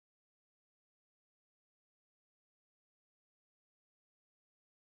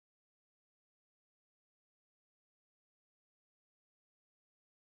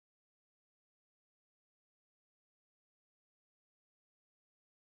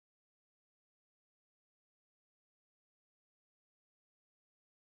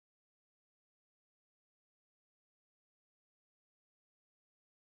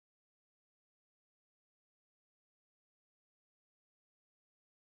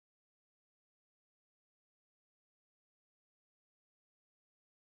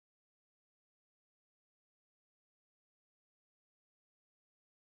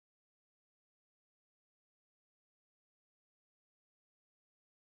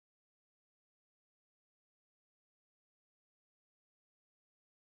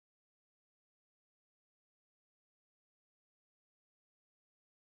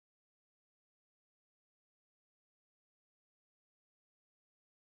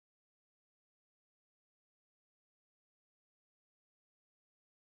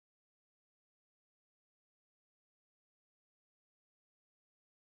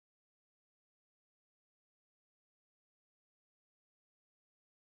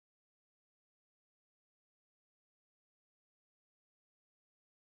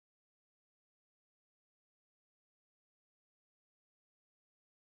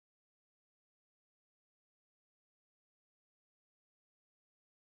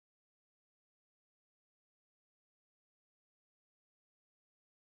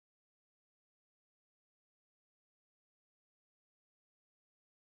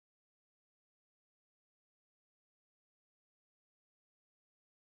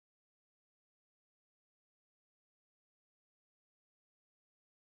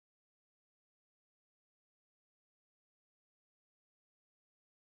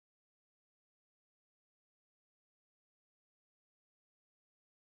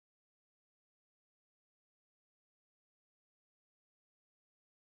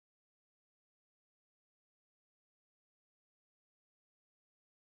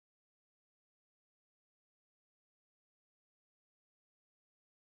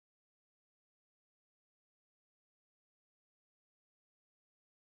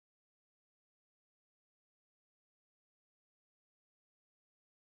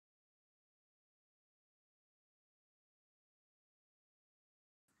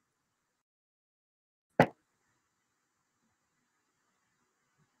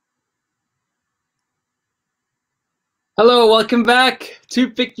Hello, welcome back to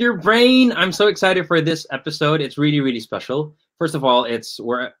Pick Your Brain. I'm so excited for this episode. It's really, really special. First of all,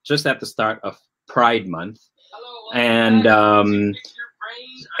 we're just at the start of Pride Month, and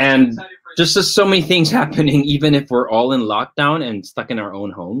just so many things happening. Even if we're all in lockdown and stuck in our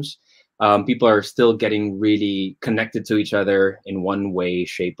own homes, people are still getting really connected to each other in one way,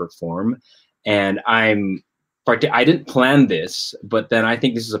 shape, or form. And I didn't plan this, but then I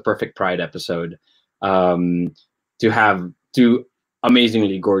think this is a perfect Pride episode. To have two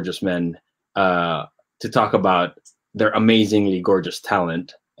amazingly gorgeous men to talk about their amazingly gorgeous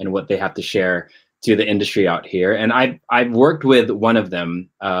talent and what they have to share to the industry out here. And I've worked with one of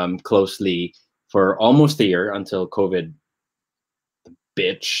them closely for almost a year until COVID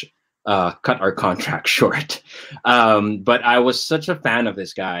bitch cut our contract short. But I was such a fan of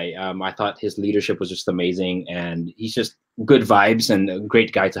this guy. I thought his leadership was just amazing, and he's just good vibes and a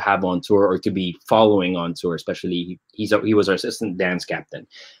great guy to have on tour or to be following on tour. Especially he was our assistant dance captain.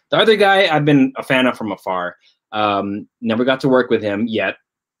 The other guy I've been a fan of from afar. Never got to work with him yet.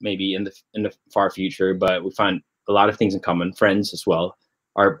 Maybe in the far future, but we find a lot of things in common. Friends as well.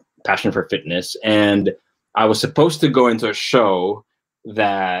 Our passion for fitness, and I was supposed to go into a show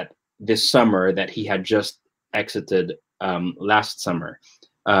that this summer that he had just exited last summer.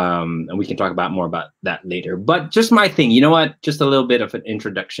 And we can talk about more about that later. But just my thing, you know what? Just a little bit of an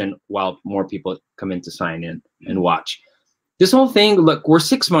introduction while more people come in to sign in and watch. This whole thing, look, we're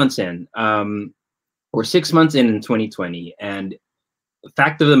 6 months in. We're 6 months in 2020. And the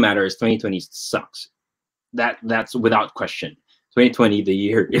fact of the matter is 2020 sucks. That's without question. 2020, the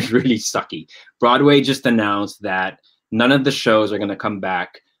year is really sucky. Broadway just announced that none of the shows are going to come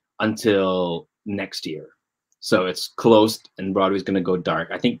back until next year. So it's closed and Broadway's going to go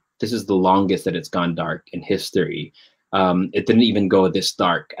dark. I think this is the longest that it's gone dark in history. It didn't even go this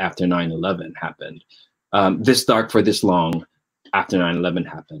dark after 9/11 happened. This dark for this long after 9/11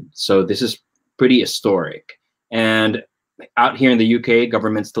 happened. So this is pretty historic. And out here in the UK,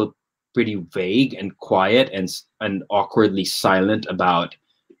 government's still pretty vague and quiet and awkwardly silent about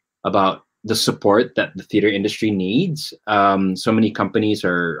the support that the theater industry needs. So many companies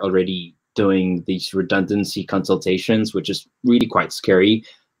are already doing these redundancy consultations, which is really quite scary.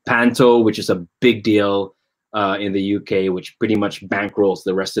 Panto, which is a big deal in the UK, which pretty much bankrolls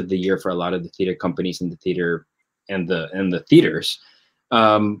the rest of the year for a lot of the theater companies and the theater and the theaters,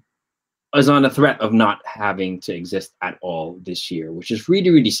 is on a threat of not having to exist at all this year, which is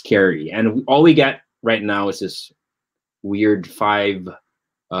really, really scary. And all we get right now is this weird five-step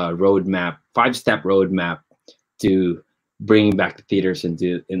roadmap to bringing back the theaters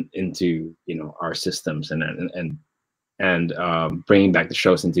into our systems and bringing back the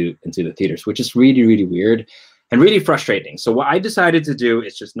shows into the theaters, which is really, really weird and really frustrating. So what I decided to do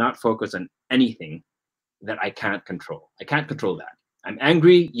is just not focus on anything that I can't control. I can't control that. I'm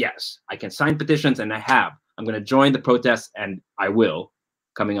angry, yes. I can sign petitions, and I have. I'm going to join the protests, and I will,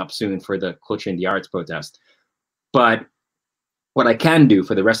 coming up soon for the Culture in the Arts protest. But what I can do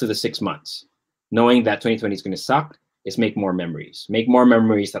for the rest of the 6 months, knowing that 2020 is going to suck, is make more memories. Make more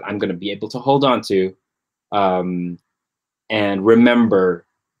memories that I'm going to be able to hold on to and remember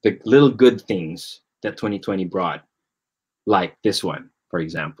the little good things that 2020 brought, like this one, for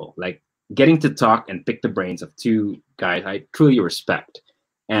example. Like getting to talk and pick the brains of two guys I truly respect.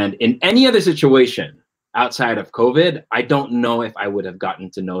 And in any other situation outside of COVID, I don't know if I would have gotten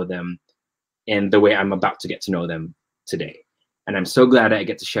to know them in the way I'm about to get to know them today. And I'm so glad I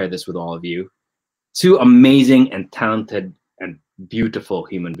get to share this with all of you. Two amazing and talented and beautiful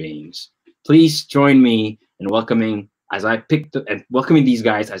human beings. Please join me in welcoming these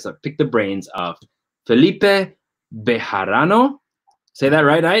guys as I pick the brains of Felipe Bejerano. Say that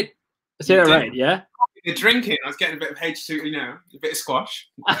right, right? Say that right, yeah? You're drinking. I was getting a bit of H2, a bit of squash.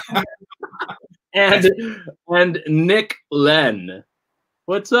 and Nick Len.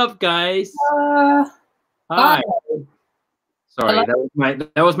 What's up, guys? Hi. Hi. Sorry,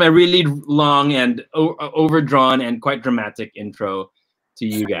 that was my really long and overdrawn and quite dramatic intro to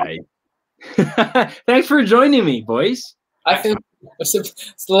you guys. Thanks for joining me, boys. I feel it's the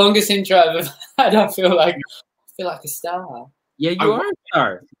longest intro I've ever had. I feel like a star. Yeah, you are a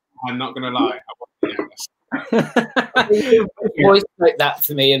star. I'm not gonna lie. Always play that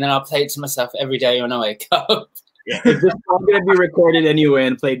for me, and then I'll play it to myself every day when I wake up. Yeah, it's just all gonna be recorded anyway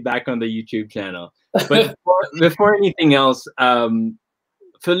and played back on the YouTube channel. But before anything else,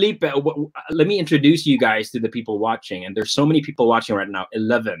 Felipe, let me introduce you guys to the people watching. And there's so many people watching right now,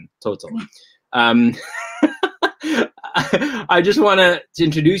 11 total. I just want to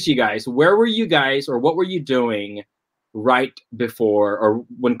introduce you guys. Where were you guys, or what were you doing right before or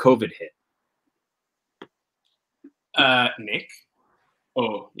when COVID hit? Nick.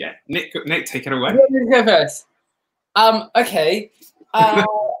 Oh yeah, Nick, take it away. You go first. Okay.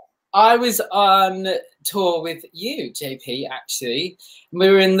 I was on tour with you, JP, actually. We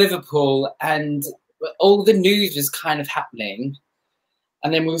were in Liverpool and all the news was kind of happening.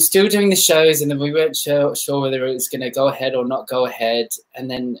 And then we were still doing the shows and then we weren't sure whether it was going to go ahead or not go ahead.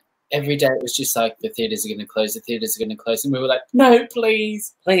 And then every day it was just like, the theatres are going to close, the theatres are going to close. And we were like, no,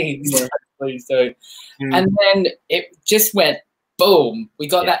 please, please, yeah. Please don't. And then it just went boom. We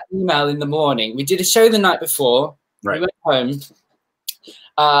got that email in the morning. We did a show the night before. Right. We went home.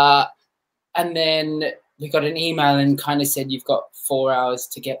 And then we got an email and kind of said, you've got 4 hours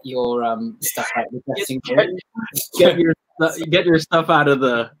to get your stuff out of the dressing room. Get your stuff out of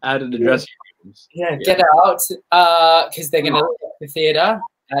the dressing rooms. Yeah, get out because they're going to look at the theatre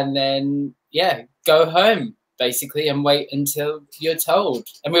and then, go home, basically, and wait until you're told.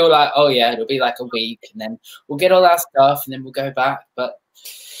 And we were like, oh, yeah, it'll be like a week and then we'll get all our stuff and then we'll go back. But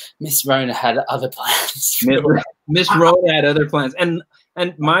Miss Rona had other plans. Miss Rona had other plans.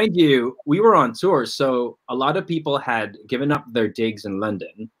 And mind you, we were on tour, so a lot of people had given up their digs in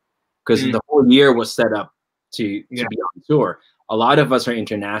London because the whole year was set up to be on tour. A lot of us are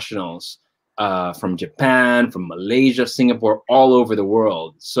internationals from Japan, from Malaysia, Singapore, all over the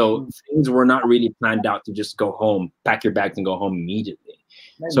world. So things were not really planned out to just go home, pack your bags and go home immediately.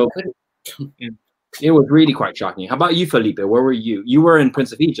 So it was really quite shocking. How about you, Felipe? Where were you? You were in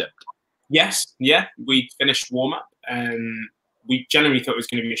Prince of Egypt. Yes, yeah. We finished warm-up and we generally thought it was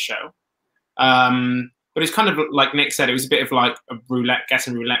going to be a show. But it's kind of like Nick said, it was a bit of like a roulette,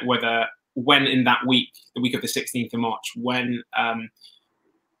 guessing roulette, when in that week, the week of the 16th of March, when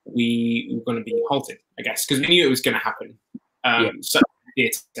we were going to be halted, I guess, because we knew it was going to happen. So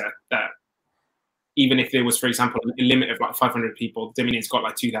that even if there was, for example, a limit of like 500 people, Dominion's got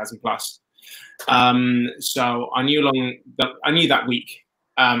like 2,000 plus. So I knew that week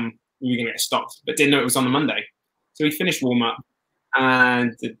we were going to get stopped, but didn't know it was on the Monday. So we finished warm up,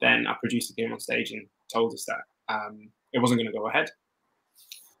 and then our producer came on stage and told us that it wasn't going to go ahead.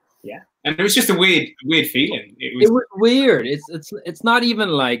 Yeah, and it was just a weird feeling. It was weird. It's not even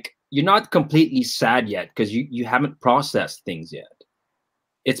like you're not completely sad yet because you haven't processed things yet.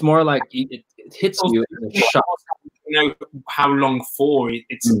 It's more like it hits you in a shock. You know how long for?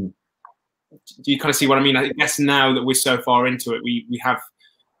 It's. Do you kind of see what I mean? I guess now that we're so far into it, we have, I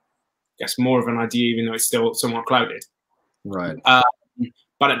guess, more of an idea, even though it's still somewhat clouded. Right.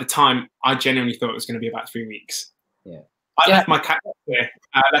 But at the time, I genuinely thought it was going to be about 3 weeks. Yeah. I left my cat there.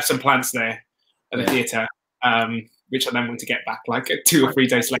 I left some plants there at the theatre, which I then went to get back like 2 or 3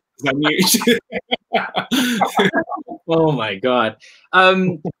 days later. Oh my God.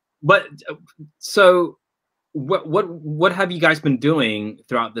 But so what have you guys been doing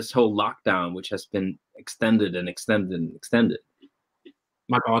throughout this whole lockdown, which has been extended and extended and extended?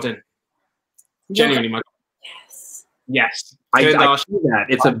 My garden. Genuinely, my garden. Yes. I see that.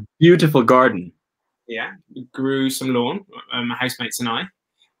 It's a beautiful garden. Yeah, we grew some lawn, my housemates and I.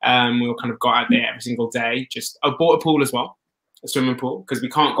 We all kind of got out there every single day. I bought a pool as well, a swimming pool, because we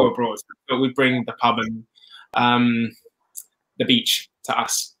can't go abroad. But we bring the pub and the beach to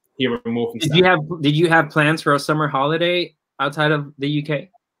us here in Walthamstow. Did you have plans for a summer holiday outside of the UK?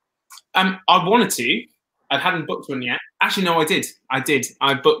 I wanted to. I hadn't booked one yet. Actually, no, I did.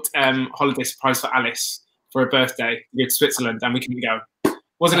 I booked holiday surprise for Alice for her birthday to go to Switzerland, and we couldn't go. It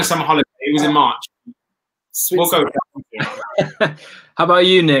wasn't a summer holiday. It was in March. We'll go. How about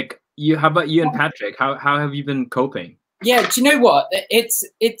you, Nick? How about you and Patrick? How have you been coping? Yeah, do you know what? It's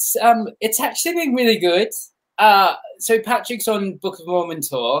actually been really good. So Patrick's on Book of Mormon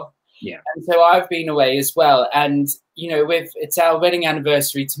tour. Yeah. And so I've been away as well. And you know, it's our wedding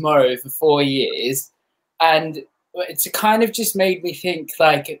anniversary tomorrow for 4 years. And it's kind of just made me think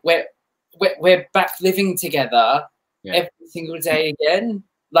like we're back living together every single day again.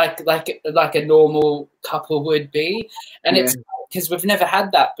 Like a normal couple would be, and it's because we've never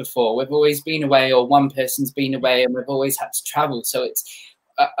had that before. We've always been away, or one person's been away, and we've always had to travel. So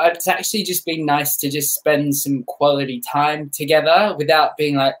it's actually just been nice to just spend some quality time together without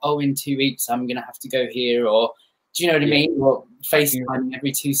being like, oh, in 2 weeks I'm gonna have to go here, or do you know what I mean? Or FaceTime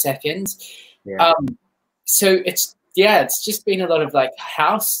every 2 seconds. Yeah. So it's just been a lot of like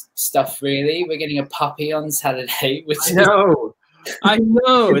house stuff. Really, we're getting a puppy on Saturday, which I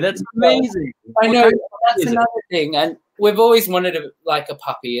know, that's amazing. I know, that's another thing. And we've always wanted a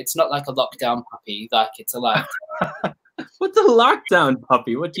puppy. It's not like a lockdown puppy, like it's a What's a lockdown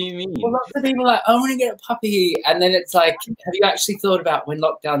puppy? What do you mean? Well, lots of people are like, I want to get a puppy. And then it's like, have you actually thought about when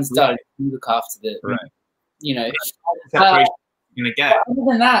lockdown's done, you look after the, you know? you're gonna get. But other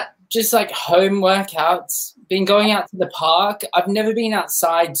than that, just like home workouts, been going out to the park. I've never been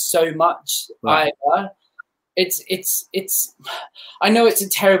outside so much either. It's I know it's a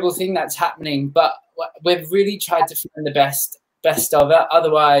terrible thing that's happening, but we've really tried to find the best of it.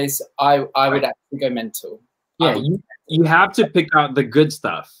 Otherwise, I would actually go mental. Yeah, you have to pick out the good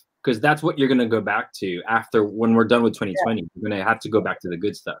stuff, because that's what you're going to go back to after, when we're done with 2020. You're going to have to go back to the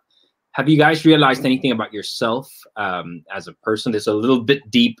good stuff. Have you guys realized anything about yourself as a person? It's a little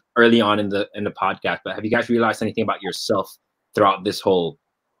bit deep early on in the podcast, but have you guys realized anything about yourself throughout this whole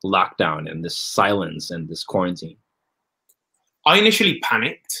lockdown and this silence and this quarantine? I initially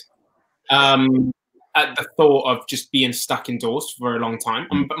panicked at the thought of just being stuck indoors for a long time.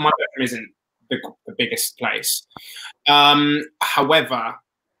 But my bedroom isn't the biggest place. However,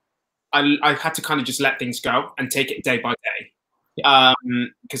 I had to kind of just let things go and take it day by day.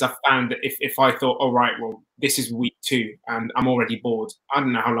 Because I found that if I thought, all right, well, this is week 2 and I'm already bored, I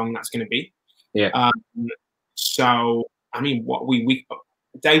don't know how long that's going to be. So, I mean, what we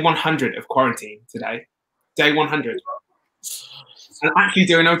day 100 of quarantine today, day 100. I'm actually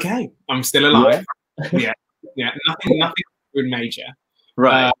doing okay. I'm still alive. Yeah. Nothing major.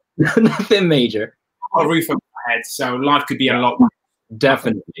 Right. Nothing major. A roof over my head, so life could be a lot worse.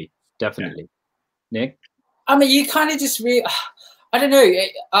 Definitely. Yeah. Nick? I mean, you kind of just I don't know.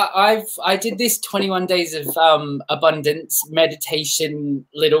 I did this 21 days of abundance meditation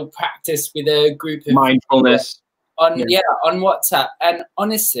little practice with a group of mindfulness on WhatsApp, and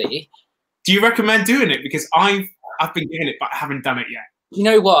honestly, do you recommend doing it? Because I've been doing it, but I haven't done it yet. You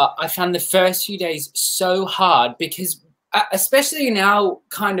know what? I found the first few days so hard because, especially in our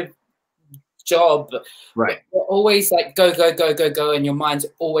kind of job, right? We're always like go, and your mind's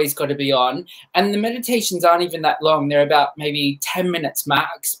always got to be on. And the meditations aren't even that long; they're about maybe 10 minutes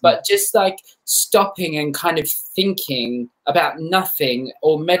max. But just like stopping and kind of thinking about nothing,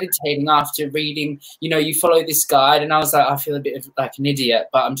 or meditating after reading. You follow this guide, and I was like, I feel a bit like an idiot,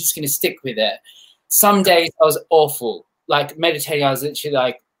 but I'm just going to stick with it. Some days I was awful. Like meditating, I was literally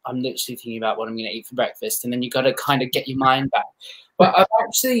like, I'm literally thinking about what I'm going to eat for breakfast, and then you got to kind of get your mind back. But I've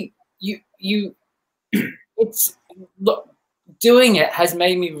actually, doing it has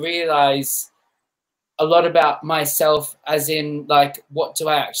made me realize a lot about myself, as in like, what do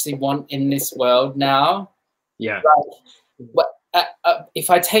I actually want in this world now? Yeah. If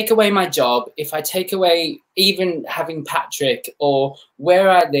I take away my job, if I take away even having Patrick, or where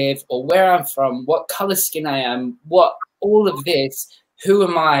I live, or where I'm from, what color skin I am, what all of this, who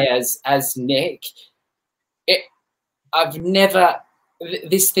am I as Nick?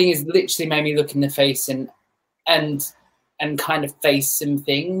 This thing has literally made me look in the face and kind of face some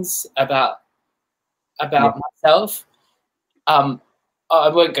things about myself. I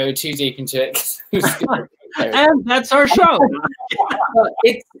won't go too deep into it. And that's our show.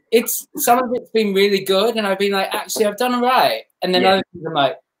 It's some of it's been really good, and I've been like, actually, I've done all right. And then other things I'm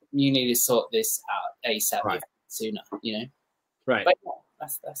like, you need to sort this out ASAP, sooner. Right. But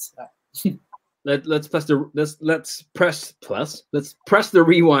that's that. Let's press the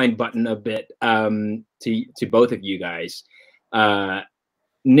rewind button a bit to both of you guys.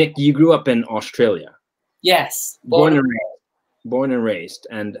 Nick, you grew up in Australia. Yes. Born and raised.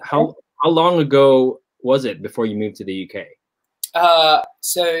 And how long ago was it before you moved to the UK?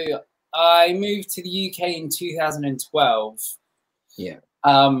 So I moved to the UK in 2012. Yeah.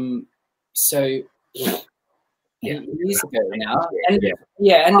 So 8 years ago now. End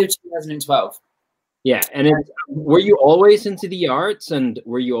of 2012. Yeah. And were you always into the arts, and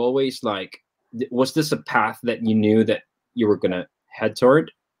were you always like, was this a path that you knew that you were going to head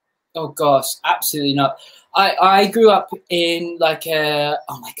toward? Oh gosh, absolutely not. I grew up in like oh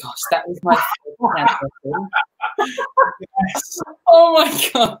my gosh, that was my oh my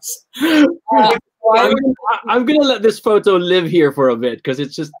gosh. I'm gonna let this photo live here for a bit because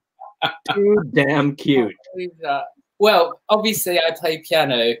it's just too damn cute. Well, obviously I play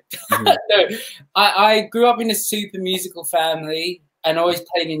piano. No, I grew up in a super musical family and always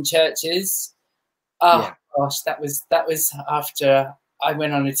played in churches. Oh gosh, that was after I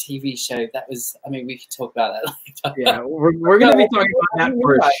went on a TV show. That was, I mean, we could talk about that later. Yeah, we're going to be talking about that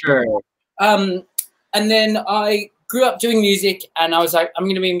for sure. And then I grew up doing music, and I was like, I'm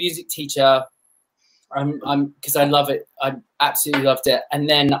going to be a music teacher. Because I love it. I absolutely loved it. And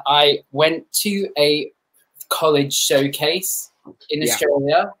then I went to a college showcase in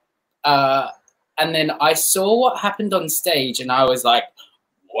Australia. And then I saw what happened on stage, and I was like,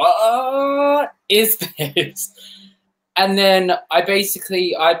 what is this? And then I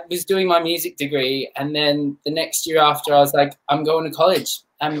was doing my music degree, and then the next year after, I was like, I'm going to college.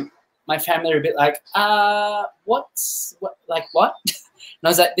 My my family were a bit like, what? And I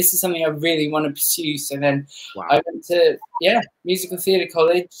was like, this is something I really want to pursue. So then I went to, musical theatre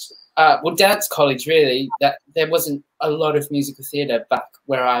college. Well, dance college, really. That there wasn't a lot of musical theatre back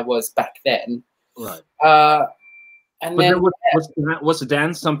where I was back then. Right. And but then was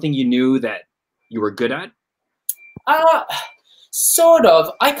dance something you knew that you were good at? Sort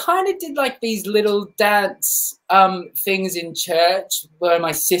of. I kind of did like these little dance things in church where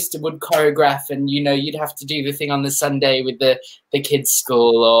my sister would choreograph, and you know, you'd have to do the thing on the Sunday with the kids'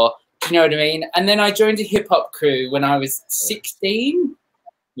 school, or you know what I mean. And then I joined a hip hop crew when I was 16.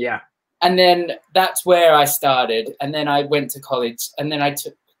 Yeah. And then that's where I started. And then I went to college, and then I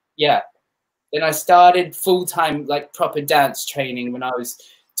took then I started full-time like proper dance training when I was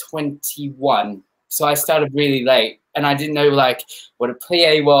 21. So I started really late, and I didn't know like what a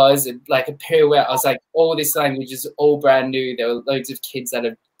plie was, and like a pirouette. I was like, all this language is all brand new. There were loads of kids that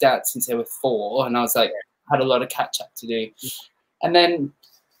have danced since they were 4, and I was like, had a lot of catch up to do. And then,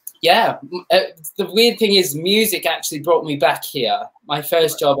 the weird thing is, music actually brought me back here. My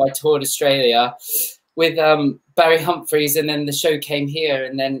first job, I toured Australia with Barry Humphries, and then the show came here,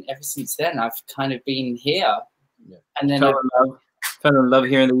 and then ever since then, I've kind of been here. Yeah. And then fell in love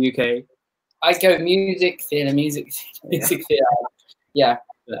here in the UK. I go music theatre. Yeah,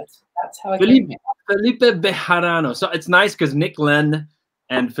 that's how I Felipe, came here. Felipe Bejerano. So it's nice because Nick Len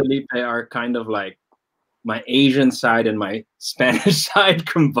and Felipe are kind of like my Asian side and my Spanish side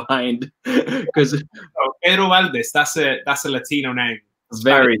combined. Because Pedro Valdez, that's a Latino name.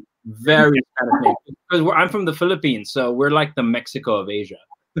 Very Spanish name. Because I'm from the Philippines, so we're like the Mexico of Asia.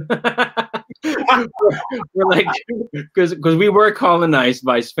 we're like, because we were colonized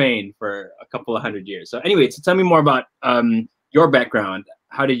by Spain for a couple of 100 years. So anyway, so tell me more about your background.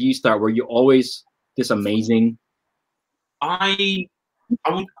 How did you start? Were you always this amazing? I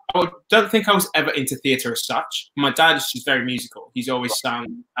don't think I was ever into theatre as such. My dad is just very musical. He's always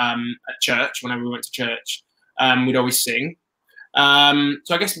sung at church. Whenever we went to church, we'd always sing. So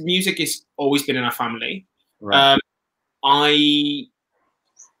I guess music has always been in our family. Right. I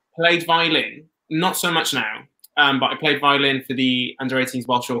played violin, not so much now, but I played violin for the under-18s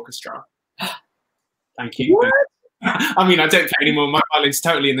Welsh Orchestra. Thank you. What? I mean, I don't play anymore. My violin's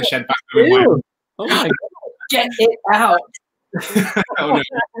totally in the shed back home. Oh my God. Get it out. Oh, no.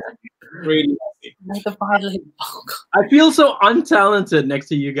 Really Make the violin. Oh, I feel so untalented next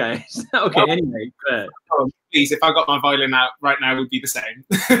to you guys. Okay, anyway, go ahead. Please, if I got my violin out right now, it would be the same.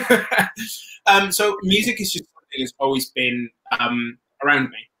 So music is just something that's always been around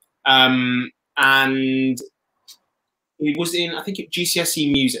me. And it was in, I think,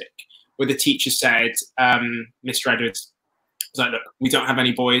 GCSE music, where the teacher said, Mr. Edwards was like, look, we don't have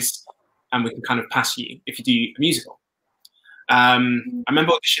any boys, and we can kind of pass you if you do a musical. I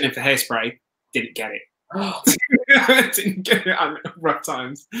remember auditioning for Hairspray, didn't get it. Didn't get it. Rough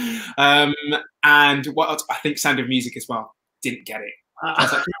times. And what else? I think Sound of Music as well, didn't get it. I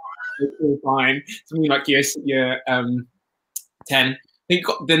was like, it's fine. Something like year 10.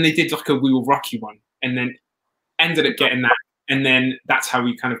 Then they did like a We Will Rock You one, and then ended up getting that. And then that's how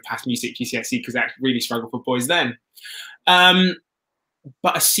we kind of passed music GCSE, because I really struggled for boys then.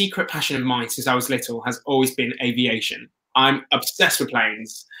 But a secret passion of mine since I was little has always been aviation. I'm obsessed with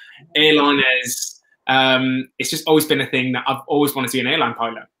planes, airliners. It's just always been a thing that I've always wanted to be an airline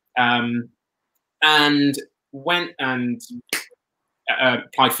pilot. And went and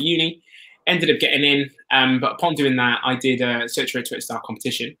applied for uni, ended up getting in. But upon doing that, I did a Search for a Twitter Star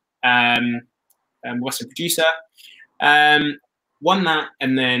competition. Western producer. Won that,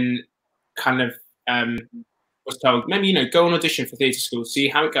 and then kind of was told, maybe, you know, go on audition for theatre school, see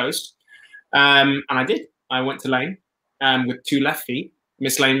how it goes. And I did. I went to Lane with 2 left feet.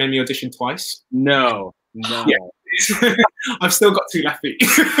 Miss Lane made me audition twice. No. Yeah. I've still got 2 left feet.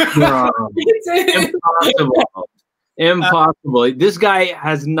 No. Impossible. Impossible. This guy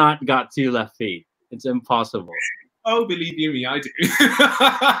has not got 2 left feet. It's impossible. Oh, believe you me, I do.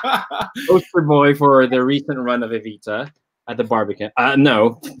 Poster boy for the recent run of Evita at the Barbican.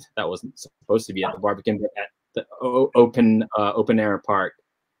 No, that wasn't supposed to be at the Barbican, but at the open air park,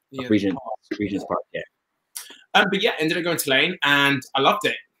 Yeah, Regent's Park. Yeah. But yeah, ended up going to Lane, and I loved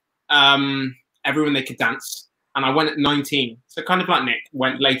it. Everyone they could dance, and I went at 19. So kind of like Nick,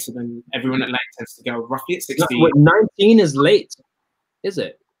 went later than everyone at Lane tends to go, roughly at 16. What, 19 is late, is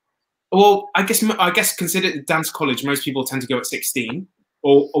it? Well, I guess consider the dance college, most people tend to go at 16,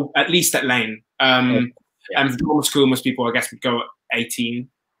 or at least at Lane. And the drama school, most people, I guess, would go at 18.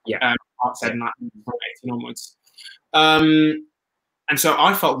 Yeah. Arts ed and that, from 18 onwards. And so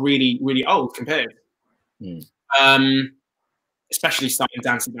I felt really, really old compared. especially starting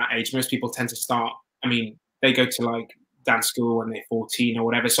dance at that age, most people tend to start. I mean, they go to like dance school when they're 14 or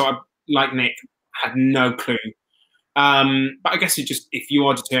whatever. So I, like Nick, had no clue. But I guess it just, if you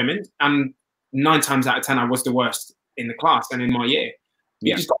are determined, and 9 times out of 10, I was the worst in the class and in my year.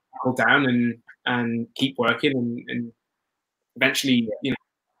 You just got to buckle down and keep working, and eventually, you know,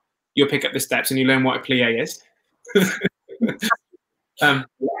 you'll pick up the steps and you learn what a plie is. That's kind of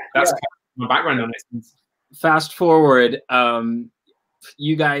my background on it. Fast forward,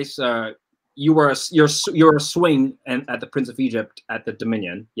 you guys, you're a swing and at the Prince of Egypt at the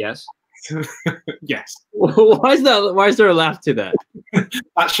Dominion, yes? Yes. Why is there a laugh to that?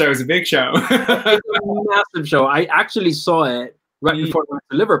 That show is a big show. It's a massive show. I actually saw it right before I went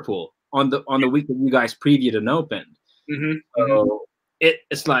to Liverpool on the week that you guys previewed and opened. So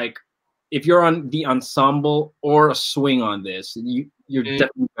it's like, if you're on the ensemble or a swing on this, you're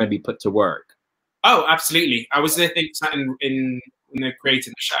definitely going to be put to work. Oh, absolutely. I was there thinking in when they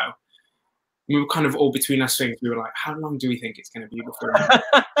created the show. We were kind of all between our swings. We were like, how long do we think it's going to be before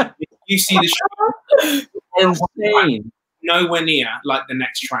you see the show? Insane. Nowhere near like the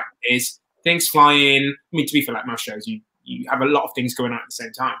next track is. Things flying. I mean, to be fair, like most shows, you have a lot of things going on at the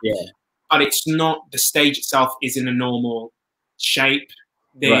same time. Yeah. But it's not, the stage itself is in a normal shape.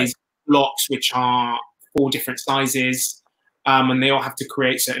 There's blocks which are 4 different sizes, and they all have to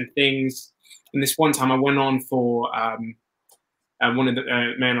create certain things. And this one time I went on for one of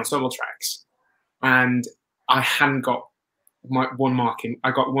the main ensemble tracks, and I hadn't got my one marking.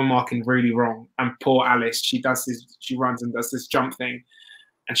 I got one marking really wrong. And poor Alice, she runs and does this jump thing,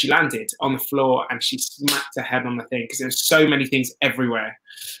 and she landed on the floor and she smacked her head on the thing because there's so many things everywhere.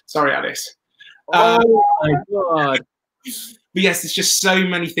 Sorry, Alice. Oh my God. But yes, there's just so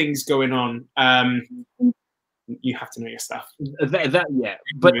many things going on. You have to know your stuff. Yeah.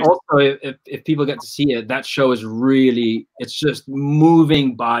 But also, if people get to see it, that show is really, it's just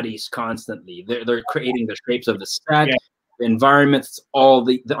moving bodies constantly. They're creating the shapes of the set, the environments, all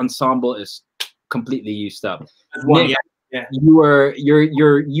the ensemble is completely used up. Nick, you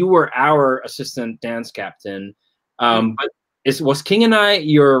were our assistant dance captain. But was King and I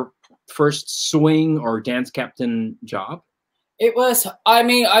your first swing or dance captain job? It was. I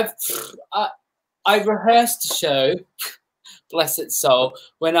mean, I rehearsed a show, bless its soul,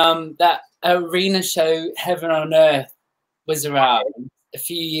 when that arena show Heaven on Earth was around a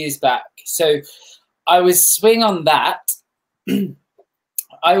few years back. So I was swing on that.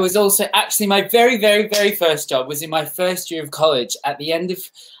 I was also actually, my very, very, very first job was in my first year of college. At the end of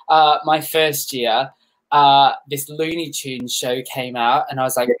my first year, this Looney Tunes show came out, and I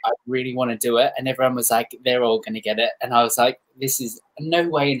was like, I really want to do it. And everyone was like, they're all going to get it. And I was like, this is no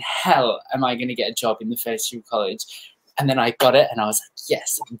way in hell am I going to get a job in the first year of college. And then I got it, and I was like,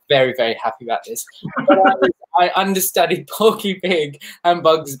 yes, I'm very, very happy about this. But I understudied Porky Pig and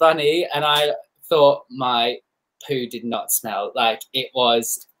Bugs Bunny, and I thought my poo did not smell. Like, it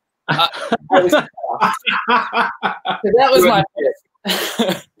was, I was so that was my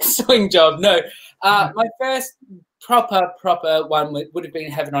first swing job. No, my first proper one would have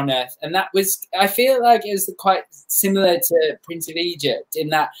been Heaven on Earth, and that was, I feel like it was quite similar to Prince of Egypt in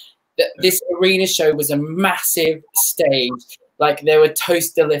that this arena show was a massive stage. Like, there were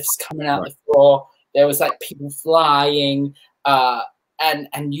toaster lifts coming out the floor, there was like people flying,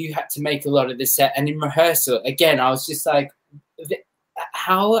 and you had to make a lot of the set. And in rehearsal, again, I was just like,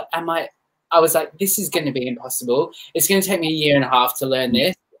 how am I was like, this is going to be impossible. It's going to take me a year and a half to learn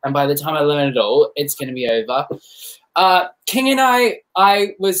this. And by the time I learn it all, it's going to be over. King and I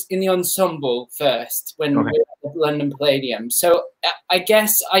was in the ensemble first when we were at the London Palladium. So I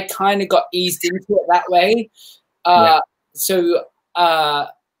guess I kind of got eased into it that way. So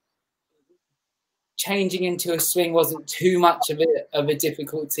changing into a swing wasn't too much of a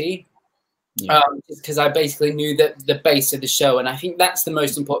difficulty. Because I basically knew the base of the show, and I think that's the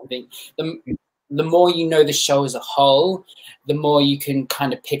most important thing. The more you know the show as a whole, the more you can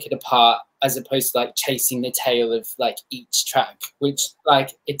kind of pick it apart, as opposed to like chasing the tail of like each track, which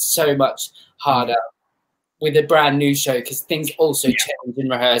like it's so much harder with a brand new show because things also change in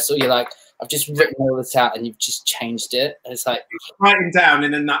rehearsal. You're like, I've just written all this out and you've just changed it. And it's like writing down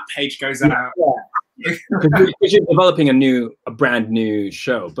and then that page goes out. Because you're developing a brand new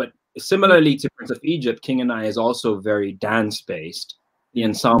show. But similarly to Prince of Egypt, King and I is also very dance based. The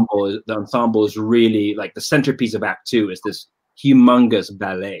ensemble is really like the centerpiece of Act 2 is this humongous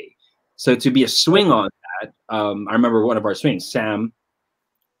ballet. So to be a swing on that, I remember one of our swings, Sam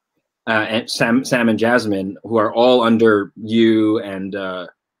and Jasmine, who are all under you and our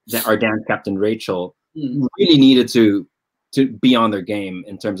dance captain Rachel, really needed to be on their game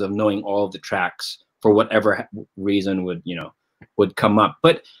in terms of knowing all the tracks for whatever reason would would come up.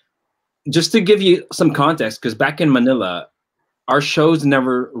 But just to give you some context, because back in Manila, our shows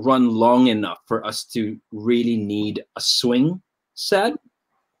never run long enough for us to really need a swing set.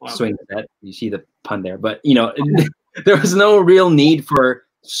 Wow. Swing set. You see the pun there, but you know, there was no real need for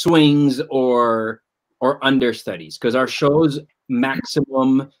swings or understudies, because our shows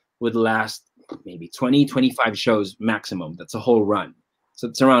maximum would last maybe 20, 25 shows maximum. That's a whole run. So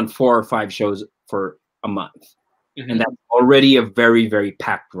it's around 4 or 5 shows for a month. And that's already a very, very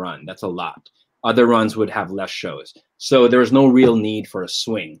packed run. That's a lot. Other runs would have less shows. So there was no real need for a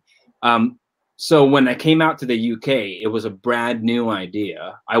swing. So when I came out to the UK, it was a brand new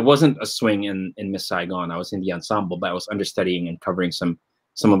idea. I wasn't a swing in Miss Saigon. I was in the ensemble, but I was understudying and covering some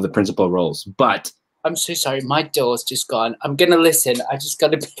of the principal roles. But I'm so sorry. My door's just gone. I'm going to listen. I just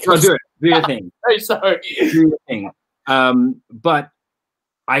got to pick up. Do it. Do your thing. I'm so sorry. Do your thing. But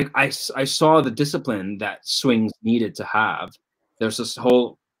I saw the discipline that swings needed to have. There's this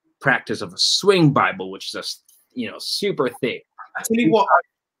whole practice of a swing Bible, which is just, you know, super thick. I tell you what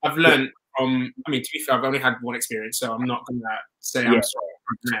I've learned from, I mean, to be fair, I've only had one experience, so I'm not going to say I'm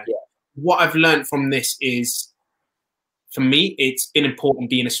sorry. Yeah. What I've learned from this is, for me, it's been important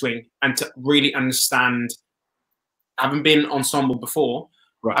being a swing and to really understand. I haven't been ensemble before.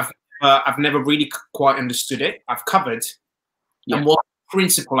 Right. I've never really quite understood it. I've covered, and what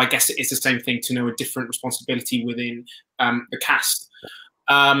principle, I guess it is the same thing to know a different responsibility within the cast.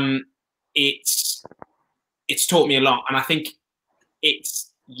 It's taught me a lot, and I think it's,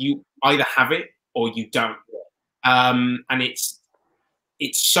 you either have it or you don't, and it's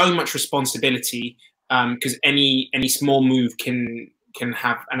so much responsibility, because any small move can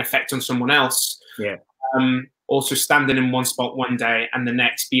have an effect on someone else. Yeah. Also standing in one spot one day and the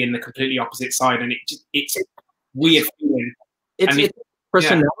next be in the completely opposite side, and it's a weird feeling. It's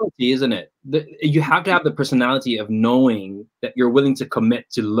personality, isn't it? You have to have the personality of knowing that you're willing to commit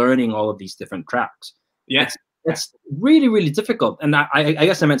to learning all of these different tracks. Yes. It's really, really difficult. And I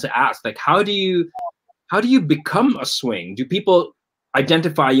guess I meant to ask, like, how do you become a swing? Do people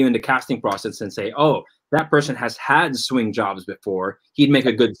identify you in the casting process and say, oh, that person has had swing jobs before, he'd make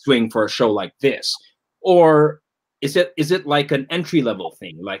a good swing for a show like this? Or is it like an entry-level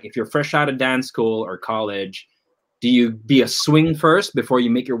thing? Like if you're fresh out of dance school or college, do you be a swing first before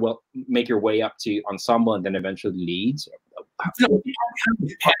you make your way up to ensemble and then eventually leads?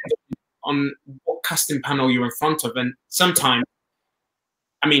 On what casting panel you're in front of, and sometimes,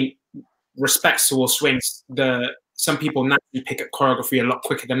 I mean, respects towards swings, some people naturally pick up choreography a lot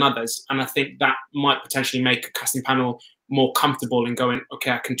quicker than others, and I think that might potentially make a casting panel more comfortable in going,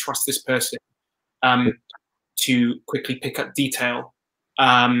 okay, I can trust this person to quickly pick up detail.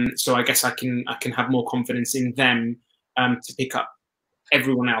 So I guess I can have more confidence in them to pick up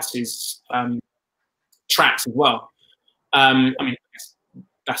everyone else's tracks as well. I mean, I guess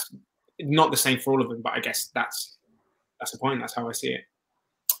that's not the same for all of them, but I guess that's the point. That's how I see it.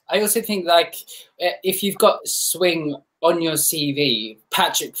 I also think, like, if you've got swing on your CV,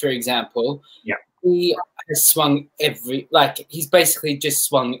 Patrick, for example, he has swung he's basically just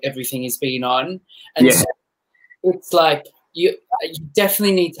swung everything he's been on, and so it's like you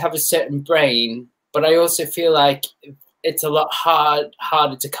definitely need to have a certain brain, but I also feel like it's a lot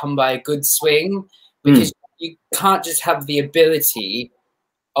harder to come by a good swing, because you can't just have the ability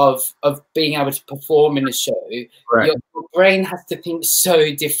of being able to perform in a show. Right. Your brain has to think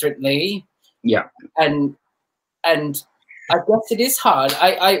so differently. Yeah. And I guess it is hard.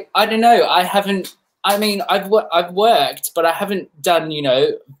 I don't know. I've worked, but I haven't done,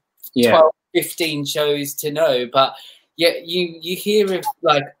 12, 15 shows to know. But yeah, you hear of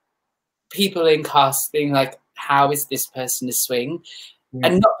like people in cast being like, how is this person a swing?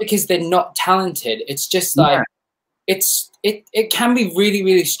 And not because they're not talented. It's just like it can be really,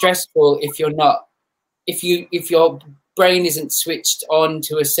 really stressful if you're not, if your brain isn't switched on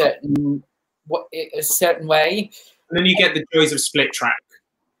to a certain way. And then you get the joys of split track.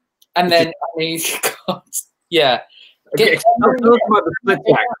 And then God, yeah. Okay, tell us about the split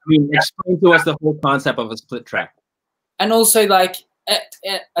track. I mean, explain to us the whole concept of a split track. And also, like,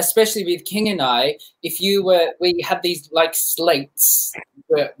 especially with King and I, we had these like slates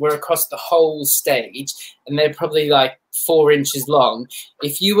that were across the whole stage, and they're probably like 4 inches long.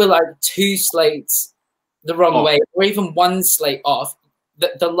 If you were like 2 slates the wrong way, or even 1 slate off,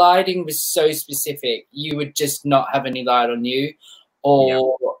 the lighting was so specific, you would just not have any light on you.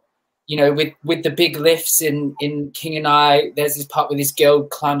 Or with the big lifts in King and I, there's this part where this girl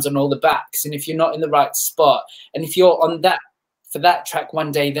climbs on all the backs, and if you're not in the right spot, and if you're on that for that track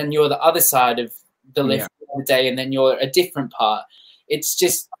one day, then you're the other side of the lift the other day, and then you're a different part. It's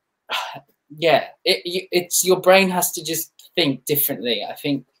just, it's your brain has to just think differently. I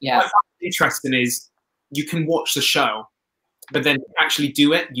think, yeah. What's interesting is you can watch the show, but then to actually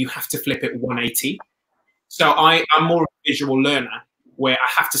do it, you have to flip it 180. So I'm more of a visual learner, where I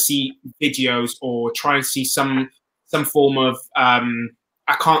have to see videos or try and see some form of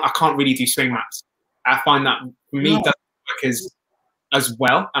I can't really do swing maps. I find that for me doesn't work as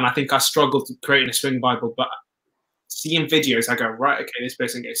well, and I think I struggle to creating a swing Bible. But seeing videos, I go, right, okay, this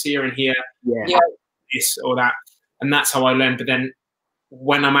person goes here and here, this or that, and that's how I learn. But then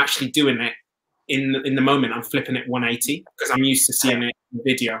when I'm actually doing it in the moment, I'm flipping it 180 because I'm used to seeing it in the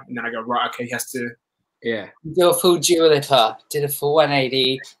video, and then I go, right, okay, he has to. Yeah. Do a full dualita, did a full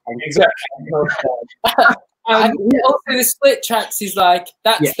 180. Exactly. And also the split tracks is like,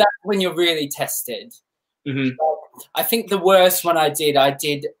 that's when you're really tested. Mm-hmm. I think the worst one I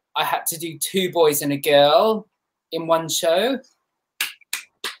had to do 2 boys and a girl in one show.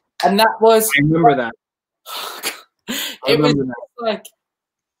 And that was... I remember that. It was like...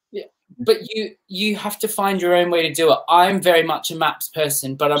 But you have to find your own way to do it. I'm very much a maps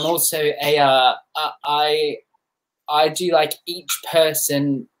person, but I'm also I do like each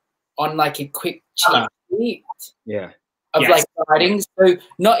person on like a quick cheat sheet. Yeah. Of like riding. So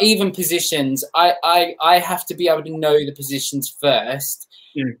not even positions. I have to be able to know the positions first.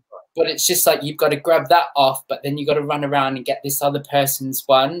 Mm. But it's just like you've got to grab that off, but then you've got to run around and get this other person's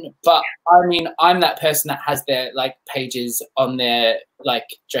one. But I mean, I'm that person that has their like pages on their like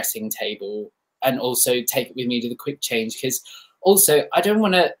dressing table and also take it with me to the quick change. Because also I don't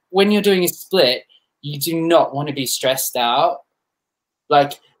want to, when you're doing a split, you do not want to be stressed out.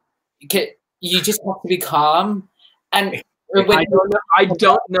 Like you just have to be calm. And I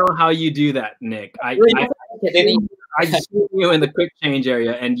don't know how you do that, Nick. I see you in the quick change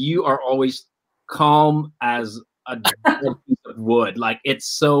area, and you are always calm as a piece of wood. Like, it's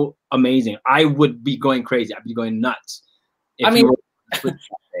so amazing. I would be going crazy. I'd be going nuts. If I'm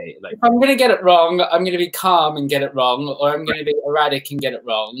going to get it wrong, I'm going to be calm and get it wrong, or I'm going to be erratic and get it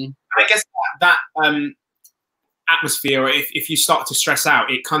wrong. I guess that atmosphere, if you start to stress out,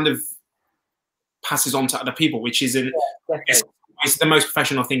 it kind of passes on to other people, which is it's the most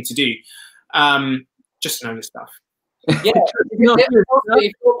professional thing to do. Just know this stuff. Yeah, if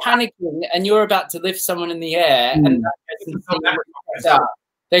you're panicking and you're about to lift someone in the air, and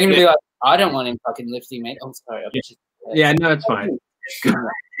they're going to be like, "I don't want him fucking lifting me." Oh, sorry. Yeah, no, it's fine.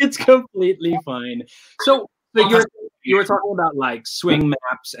 It's completely fine. So you were talking about like swing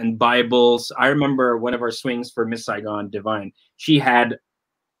maps and Bibles. I remember one of our swings for Miss Saigon Divine. She had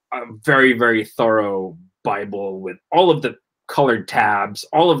a very, very thorough Bible with all of the colored tabs,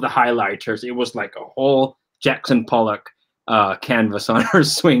 all of the highlighters. It was like a whole Jackson Pollock canvas on her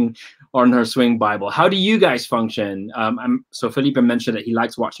swing Bible. How do you guys function? So Felipe mentioned that he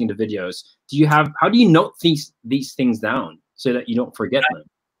likes watching the videos. How do you note these things down so that you don't forget them?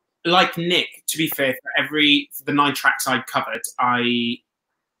 Like Nick, to be fair, for the 9 tracks I covered, I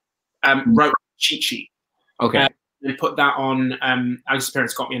wrote a cheat sheet. Okay. And put that on. Alice's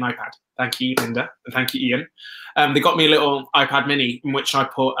parents got me an iPad. Thank you, Linda, and thank you, Ian. They got me a little iPad mini in which I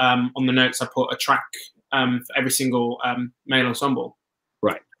put on the notes. I put a track for every single male ensemble.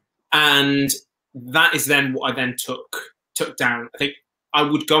 Right. And that is then what I then took down. I think I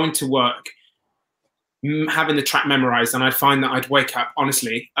would go into work having the track memorized, and I'd find that I'd wake up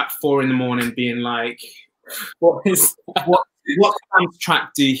honestly at 4 in the morning, being like, "What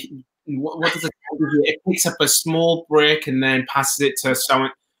track do you?" What does it do? It picks up a small brick and then passes it to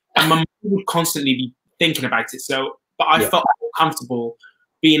someone, and my mind would constantly be thinking about it. So, but I felt comfortable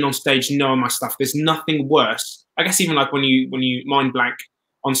being on stage, knowing my stuff. There's nothing worse. I guess even like when you mind blank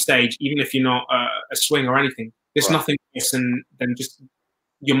on stage, even if you're not a swing or anything, there's nothing worse than just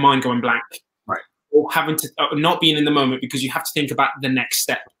your mind going blank, right? Or having to not being in the moment because you have to think about the next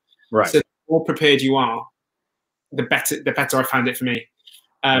step, right? So the more prepared you are, the better I found it for me.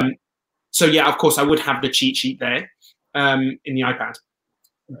 So yeah, of course, I would have the cheat sheet there in the iPad,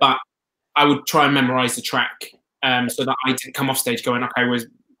 but I would try and memorize the track so that I didn't come off stage going, "Okay,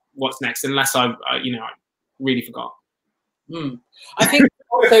 what's next?" Unless I really forgot. I think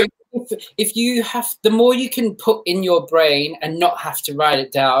also if you have, the more you can put in your brain and not have to write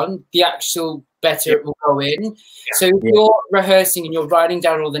it down, the actual better it will go in. Yeah. So if you're rehearsing and you're writing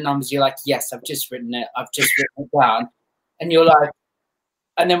down all the numbers, you're like, "Yes, I've just written it. I've just written it down," and you're like.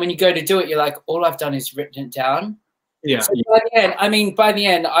 And then when you go to do it, you're like, all I've done is written it down. Yeah. So by the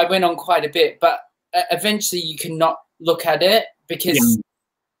end, I went on quite a bit, but eventually you cannot look at it because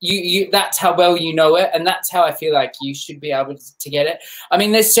you that's how well you know it, and that's how I feel like you should be able to get it. I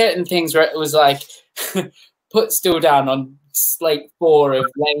mean, there's certain things where it was like, put still down on slate 4 of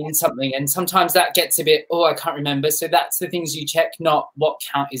lane something, and sometimes that gets a bit, oh, I can't remember. So that's the things you check, not what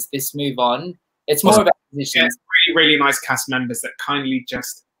count is this move on. It's more about positions. Yeah, really, really nice cast members that kindly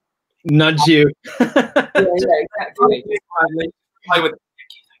just nudge you. Yeah, exactly. Play with,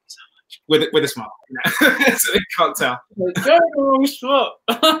 thank you so much. With a smile. So they can't tell.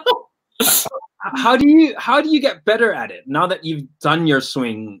 How do you get better at it now that you've done your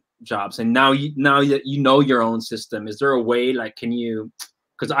swing jobs and now that you know your own system? Is there a way, like, can you,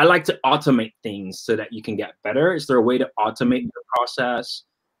 because I like to automate things so that you can get better. Is there a way to automate the process?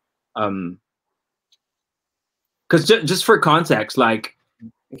 Because just for context, like,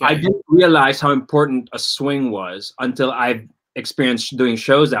 okay, I didn't realize how important a swing was until I've experienced doing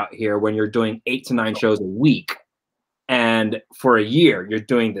shows out here when you're doing 8 to 9 shows a week, and for a year you're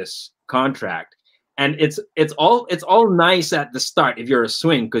doing this contract, and it's all nice at the start if you're a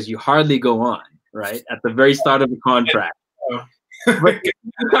swing because you hardly go on, right, at the very start of the contract. But you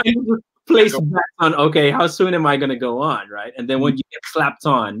kind of place bets on, okay, how soon am I going to go on, right? And then when you get slapped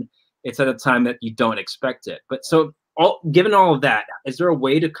on, it's at a time that you don't expect it. But so given all of that, is there a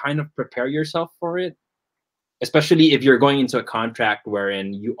way to kind of prepare yourself for it? Especially if you're going into a contract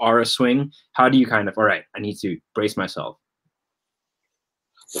wherein you are a swing, how do you kind of, all right, I need to brace myself?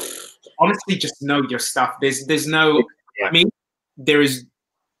 Honestly, just know your stuff. There's no, I mean, there is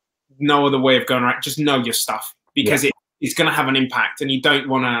no other way of going right. Just know your stuff, because it's going to have an impact, and you don't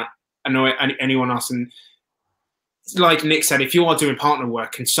want to annoy anyone else. And like Nick said, if you are doing partner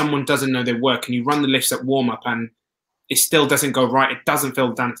work and someone doesn't know their work and you run the lifts at warm up and it still doesn't go right, it doesn't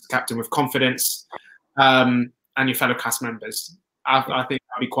feel down to the captain with confidence, and your fellow cast members, I think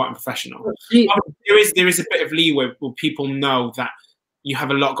that'd be quite unprofessional. There is a bit of leeway where people know that you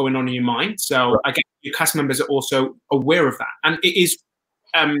have a lot going on in your mind. So I guess your cast members are also aware of that. And it is,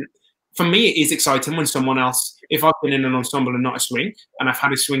 for me, it is exciting when someone else, if I've been in an ensemble and not a swing, and I've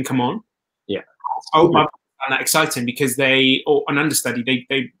had a swing come on, I find that exciting because or an understudy,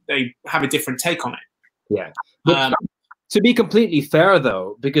 they have a different take on it. Yeah. But to be completely fair,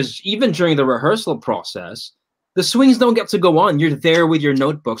 though, because even during the rehearsal process, the swings don't get to go on. You're there with your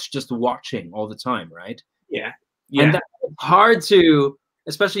notebooks just watching all the time, right? Yeah. And that's hard to,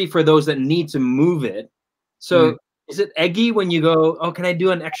 especially for those that need to move it. So is it eggy when you go, oh, can I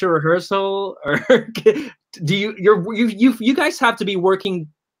do an extra rehearsal? Or do you guys have to be working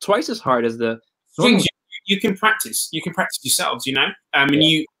twice as hard as the swings? You can practice. You can practice yourselves, you know? And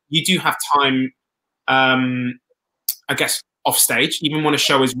you do have time, I guess, off stage, even when a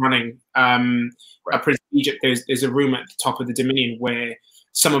show is running. At Prince of Egypt, there's a room at the top of the Dominion where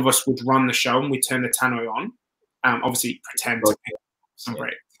some of us would run the show and we turn the tannoy on. Obviously, pretend to pick some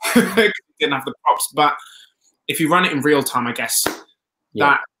break. Didn't have the props, but if you run it in real time, I guess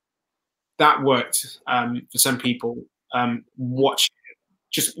that worked for some people.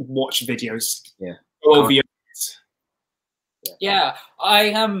 Just watch videos. Yeah. Over your I've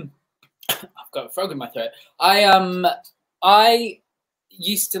got a frog in my throat. I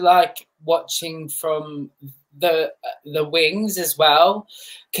used to like watching from the wings as well,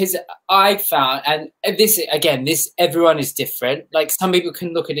 because I found, and this everyone is different. Like, some people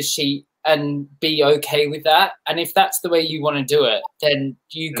can look at a sheet and be okay with that, and if that's the way you want to do it, then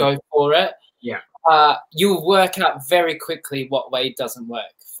you go for it. You'll work out very quickly what way doesn't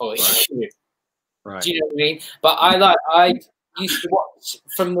work for you. Right. Do you know what I mean? But I used to watch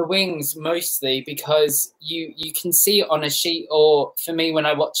from the wings mostly because you can see it on a sheet, or for me, when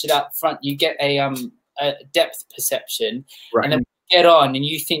I watch it out front, you get a depth perception, and then you get on and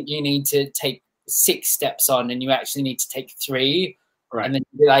you think you need to take 6 steps on, and you actually need to take 3, and then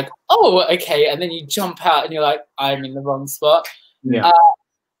you're like, oh, okay, and then you jump out and you're like, I'm in the wrong spot.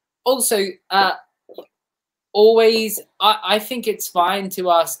 Also, always, I think it's fine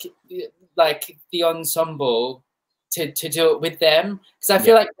to ask, like, the ensemble to do it with them, because I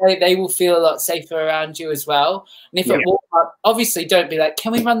feel like they will feel a lot safer around you as well. And if it warm up, obviously don't be like,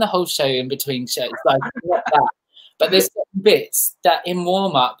 can we run the whole show in between shows? Like, not that. But there's certain bits that in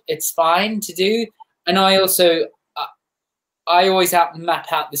warm up it's fine to do. And I also I always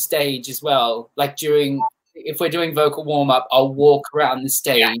map out the stage as well. Like, if we're doing vocal warm up, I'll walk around the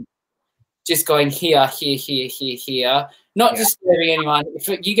stage, just going here, here, here, here, here. Not disturbing anyone. If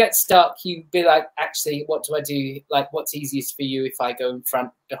you get stuck, you be like, actually, what do I do? Like, what's easiest for you if I go in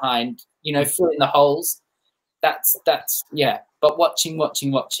front, behind? You know, fill in the holes. That's But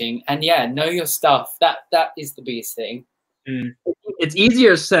watching, and know your stuff. That is the biggest thing. It's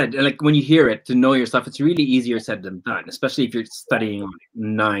easier said, and like when you hear it, to know your stuff, it's really easier said than done, especially if you're studying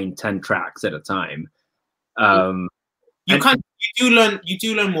 9, 10 tracks at a time. You do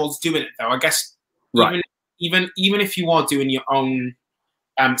learn more doing it, though, I guess. even if you are doing your own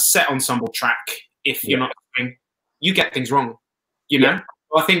set ensemble track, if you're not doing, you get things wrong, you know.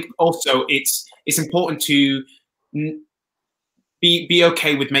 I think also it's important to be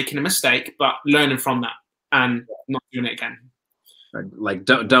okay with making a mistake, but learning from that and not doing it again. Like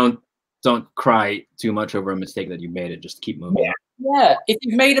don't cry too much over a mistake that you made. It just keep moving. Yeah, if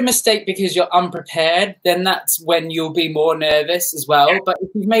you've made a mistake because you're unprepared, then that's when you'll be more nervous as well. But if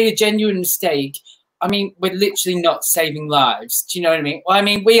you've made a genuine mistake, I mean, we're literally not saving lives. Do you know what I mean? Well, I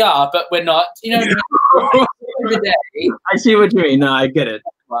mean, we are, but we're not. Do you know what I mean? I see what you mean. No, I get it.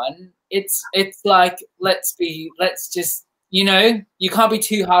 It's like, let's just, you know, you can't be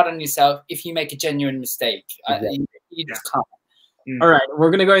too hard on yourself if you make a genuine mistake. Exactly. You just can't. All right, we're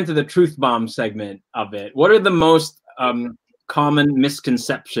going to go into the truth bomb segment of it. What are the most common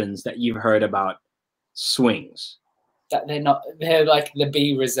misconceptions that you've heard about swings? That they're like the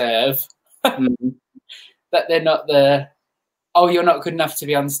B reserve. That they're not you're not good enough to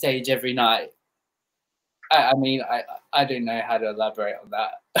be on stage every night. I mean, I don't know how to elaborate on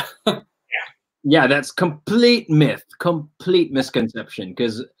that. Yeah, that's complete myth, complete misconception.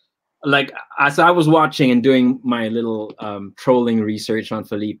 Because, like, as I was watching and doing my little trolling research on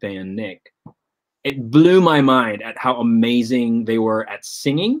Felipe and Nick, it blew my mind at how amazing they were at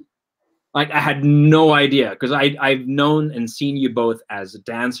singing. Like, I had no idea, because I've known and seen you both as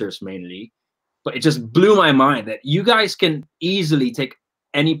dancers mainly, but it just blew my mind that you guys can easily take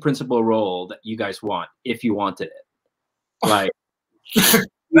any principal role that you guys want if you wanted it. Like, I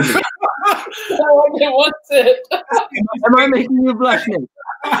want it. Am I making you blush, Nick?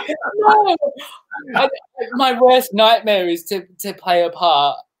 No. My worst nightmare is to play a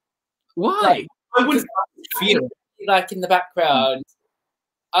part. Why? I wouldn't feel like in the background.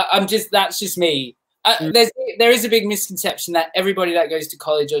 That's just me. There is a big misconception that everybody that goes to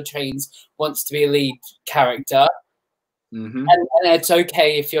college or trains wants to be a lead character, and it's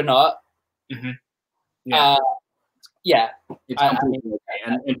okay if you're not. It's completely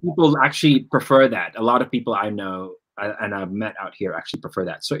okay. And people actually prefer that. A lot of people I know and I've met out here actually prefer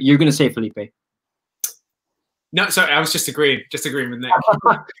that. So you're going to say, Felipe? No, sorry, I was just agreeing with Nick.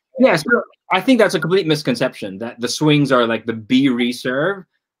 Yeah, so I think that's a complete misconception that the swings are like the B reserve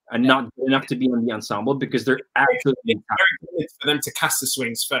and not good enough to be on the ensemble, because they're absolutely it's very good for them to cast the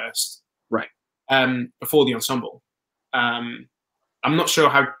swings first, right? Before the ensemble. I'm not sure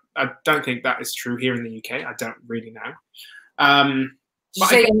how. I don't think that is true here in the UK. I don't really know. Did you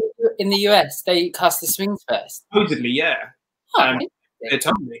say in the US they cast the swings first? Supposedly, yeah. They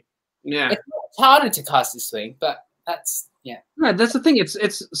told me. Yeah. It's harder to cast the swing, but that's that's the thing.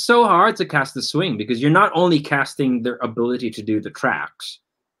 It's so hard to cast the swing because you're not only casting their ability to do the tracks,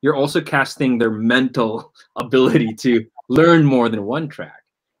 you're also casting their mental ability to learn more than one track.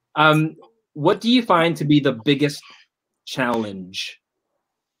 What do you find to be the biggest challenge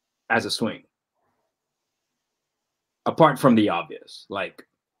as a swing? Apart from the obvious, like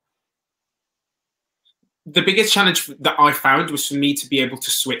the biggest challenge that I found was for me to be able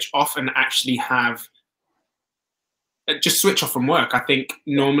to switch off and actually have just switch off from work. I think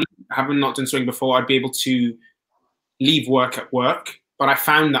normally, having not done swing before, I'd be able to leave work at work, but I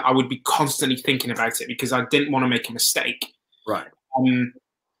found that I would be constantly thinking about it because I didn't want to make a mistake. Right.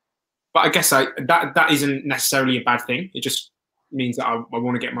 But I guess that isn't necessarily a bad thing. It just means that I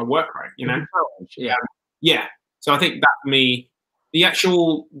want to get my work right, you know? Yeah. Yeah. So I think that for me, the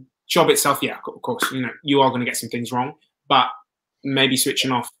actual job itself, yeah, of course, you know, you are going to get some things wrong, but maybe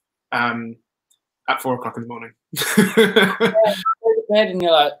switching off at 4 o'clock in the morning. And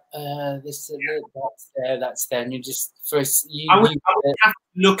you're like, that's there, and you just I would have to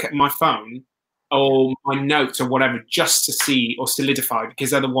look at my phone or my notes or whatever just to see or solidify,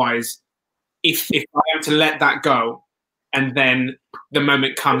 because otherwise, if I am to let that go, and then the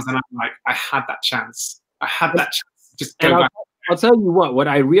moment comes and I'm like, I had that chance. Just go back. I'll tell you what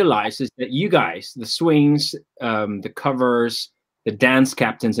I realized is that you guys, the swings, the covers, the dance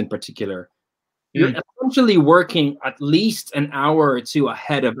captains in particular, you're essentially working at least an hour or two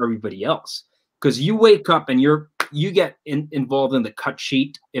ahead of everybody else, because you wake up and you get involved in the cut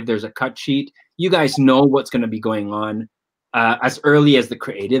sheet. If there's a cut sheet, you guys know what's going to be going on as early as the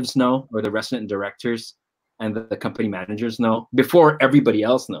creatives know, or the resident directors and the company managers know, before everybody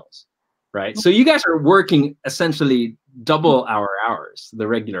else knows, right? So you guys are working essentially double our hours, the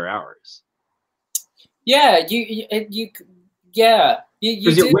regular hours. Yeah, you're thinking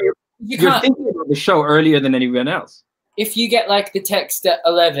about the show earlier than anyone else. If you get like the text at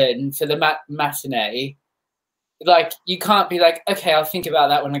 11 for the matinee, like you can't be like, okay, I'll think about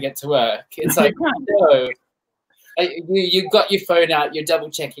that when I get to work. It's like, no, you've got your phone out, you're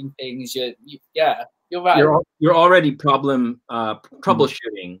double checking things. Yeah. You're right. You're already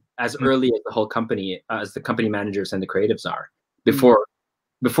troubleshooting as early as the whole company, as the company managers and the creatives are, before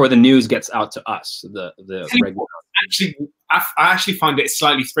the news gets out to us. The regular. Actually, I actually find it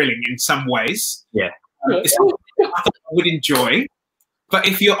slightly thrilling in some ways. Yeah, it's something I would enjoy, but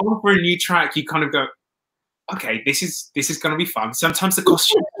if you're on for a new track, you kind of go, okay, this is going to be fun. Sometimes the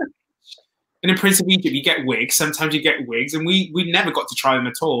costume. And in Prince of Egypt, you get wigs. Sometimes you get wigs, and we never got to try them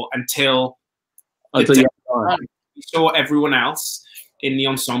at all until we saw everyone else in the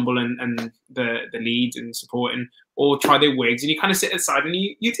ensemble and the lead and supporting all try their wigs, and you kind of sit aside and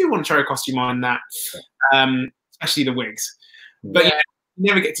you do want to try a costume on that, especially the wigs. But you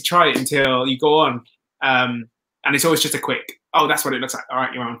never get to try it until you go on, and it's always just a quick, oh, that's what it looks like. All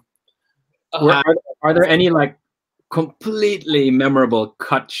right, you're on. Are there any like completely memorable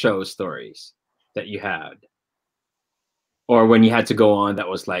cut show stories that you had, or when you had to go on that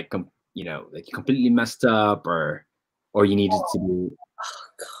was like, you know, like you completely messed up, or you needed to do?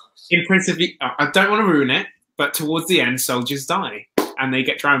 In Prince of Egypt, I don't want to ruin it, but towards the end, soldiers die and they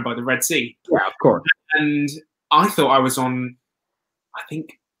get drowned by the Red Sea. Yeah, of course. And I thought I was on. I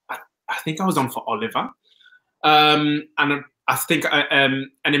think I was on for Oliver, and I think and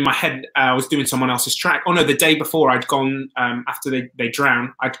in my head I was doing someone else's track. Oh no, the day before I'd gone after they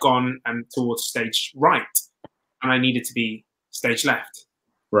drown, I'd gone towards stage right, and I needed to be stage left.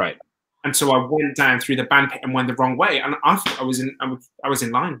 Right. And so I went down through the band pit and went the wrong way, and I thought I was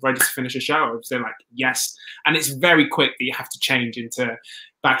in line, ready to finish a show. I was there like, yes, and it's very quick that you have to change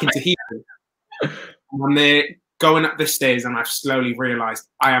back into Hebrew. And they're going up the stairs, and I've slowly realised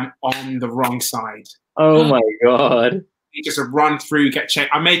I am on the wrong side. Oh my god! You just run through, get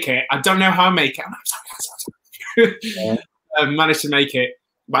changed. I make it. I don't know how I make it. I'm sorry. Yeah. I managed to make it,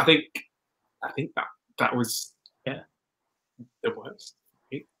 but I think that was the worst.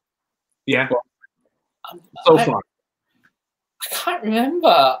 Yeah. So far. I can't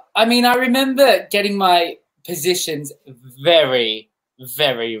remember. I mean, I remember getting my positions very,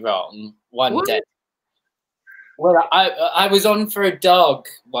 very wrong one day. Well, I was on for a dog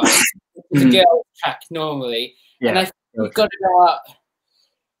once. The girl track normally. And I think we got about,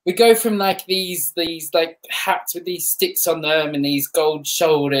 we go from like these like hats with these sticks on them and these gold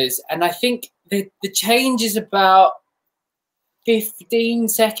shoulders. And I think the change is about 15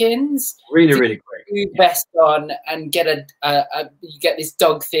 seconds. Really quick. Vest on and get you get this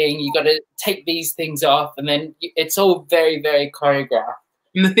dog thing. You got to take these things off, and then it's all very, very choreographed.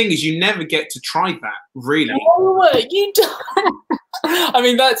 And the thing is, you never get to try that, really. Oh, you don't. I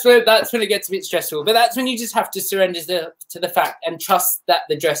mean, that's when it gets a bit stressful. But that's when you just have to surrender to the fact and trust that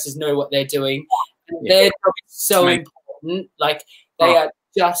the dressers know what they're doing. And their job is so important. Like they are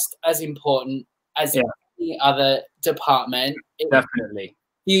just as important as any other department. It definitely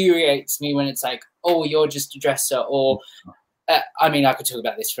infuriates me when it's like, oh, you're just a dresser, or I mean, I could talk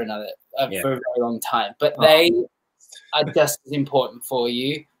about this for for a very long time, but they are just as important for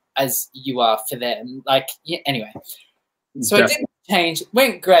you as you are for them. Like, anyway, so it didn't change,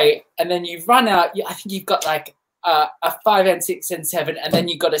 went great, and then you run out. I think you've got like a 5 and 6 and 7, and then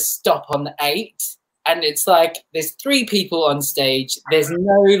you've got to stop on the 8. And it's like there's 3 people on stage. There's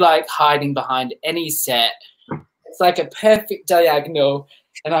no like hiding behind any set. It's like a perfect diagonal.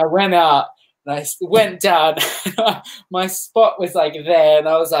 And I went out and I went down. My spot was like there, and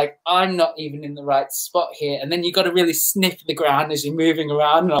I was like, I'm not even in the right spot here. And then you got to really sniff the ground as you're moving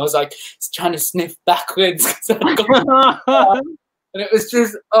around. And I was like trying to sniff backwards. And it was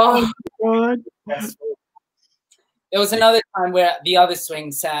just, oh my God. There was another time where the other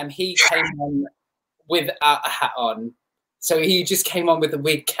swing, Sam, he came on without a hat on. So he just came on with a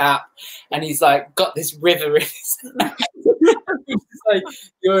wig cap, and he's like got this river in his neck. Like,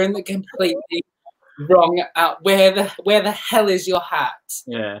 you're in the completely wrong out. Where the hell is your hat?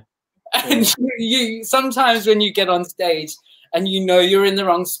 Yeah. And you sometimes when you get on stage and you know you're in the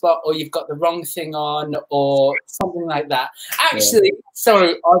wrong spot, or you've got the wrong thing on, or something like that. Actually,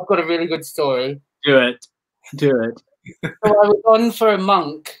 sorry, I've got a really good story. Do it. So I was on for a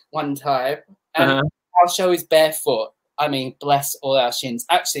monk one time, and our show is barefoot. I mean, bless all our shins.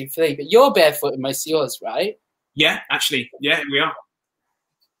 Actually, Felipe, you're barefoot in most of yours, right? Yeah, actually. Yeah, we are.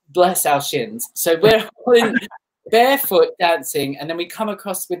 Bless our shins. So we're all in barefoot dancing, and then we come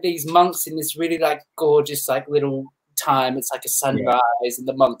across with these monks in this really like gorgeous like little time. It's like a sunrise, and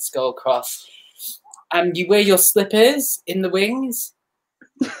the monks go across. And you wear your slippers in the wings.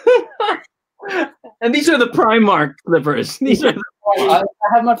 And these are the Primark slippers. These are I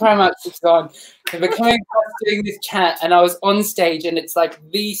have my Primark slippers on. And we're coming across doing this chant, and I was on stage, and it's like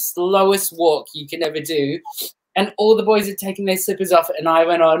the slowest walk you can ever do. and all the boys had taken their slippers off, and I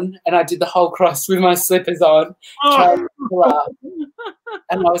went on and I did the whole cross with my slippers on, trying to laugh.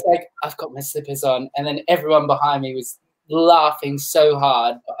 And I was like, I've got my slippers on, and then everyone behind me was laughing so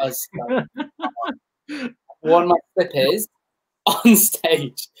hard. I was like, worn my slippers on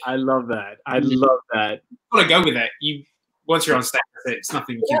stage. I love that. I love that. You want to go with it. Once you're on stage, it's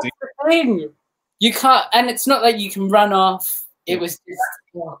nothing you can do. The thing. You can't, and it's not like you can run off. It was just,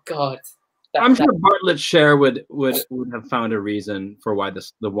 oh God. I'm sure Bartlett Share would have found a reason for why the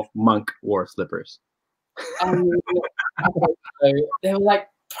monk wore slippers. They were like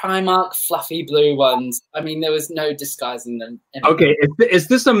Primark fluffy blue ones. I mean, there was no disguising them. Okay, is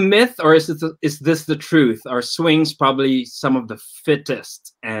this a myth or is this the truth? Are swings probably some of the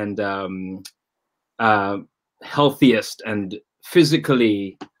fittest and healthiest and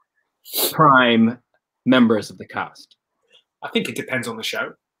physically prime members of the cast? I think it depends on the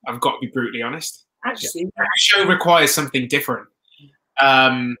show. I've got to be brutally honest. Actually, every show requires something different.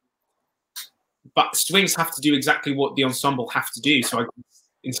 But swings have to do exactly what the ensemble have to do. So I,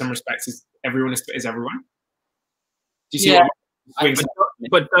 in some respects, everyone is everyone. Do you see what swings?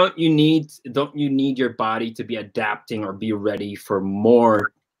 But don't you need your body to be adapting or be ready for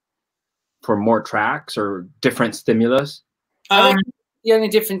more tracks or different stimulus? The only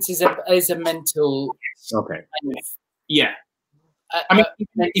difference is a mental. Okay. Kind of, yeah. I mean,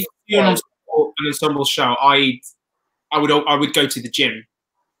 if you're an ensemble show, I would go to the gym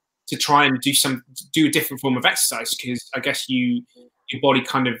to try and do a different form of exercise, because I guess your body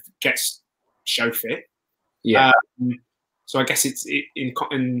kind of gets show fit. Yeah. So I guess it's it's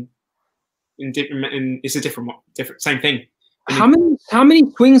a different same thing. How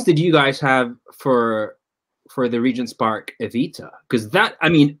many swings did you guys have for the Regent's Park Evita? Because that, I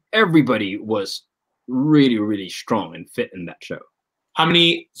mean, everybody was really, really strong and fit in that show. How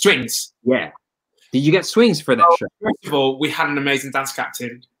many swings? Yeah. Did you get swings for that show? First of all, we had an amazing dance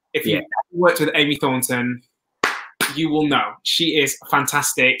captain. If you worked with Amy Thornton, you will know she is a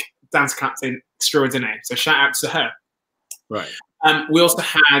fantastic dance captain extraordinaire. So shout out to her. Right. We also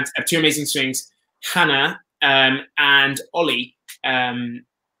had two amazing swings, Hannah and Ollie,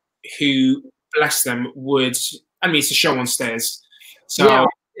 who, bless them, it's a show on stairs. So yeah,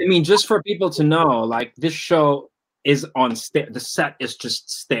 I mean, just for people to know, like, this show is on stairs. The set is just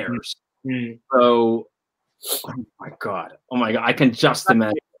stairs. Mm. So, oh my god, I can just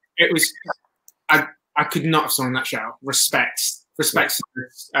imagine. It was, I could not have sung that show. Respect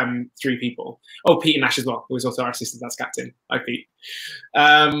to three people. Oh, Pete and Ash as well, who was also our assistant dance captain. Hi, Pete.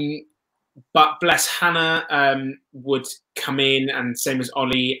 But bless Hannah would come in, and same as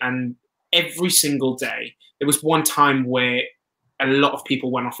Ollie, and every single day there was one time where a lot of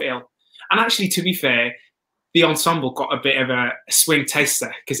people went off ill. And actually, to be fair, the ensemble got a bit of a swing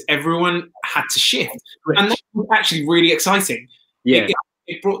taster because everyone had to shift. And that was actually really exciting. Yeah.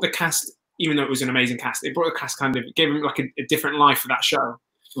 It brought the cast, even though it was an amazing cast, it brought the cast kind of, gave them like a different life for that show.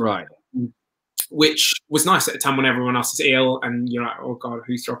 Right. Which was nice at a time when everyone else is ill and you're like, oh God,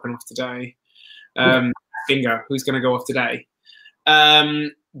 who's dropping off today? Bingo, who's going to go off today?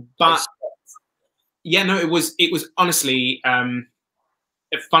 But yeah, no, it was honestly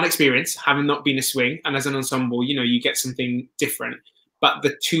a fun experience, having not been a swing, and as an ensemble, you get something different. But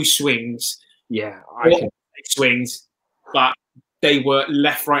the two swings, swings, but they were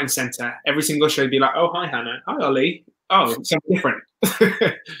left, right, and center. Every single show would be like, "Oh, hi Hannah, hi Ollie, oh, something different."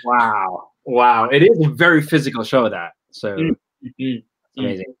 Wow, it is a very physical show, that. So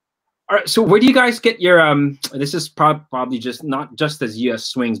amazing. All right, so where do you guys get your this is probably just not just as you as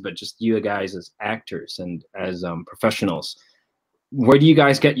swings, but just you guys as actors and as professionals. Where do you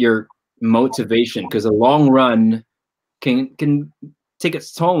guys get your motivation? Because a long run can take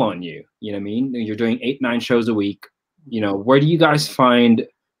its toll on you. You know what I mean? You're doing 8-9 shows a week. Where do you guys find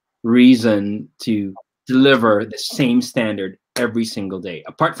reason to deliver the same standard every single day?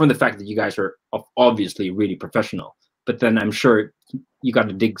 Apart from the fact that you guys are obviously really professional, but then I'm sure you got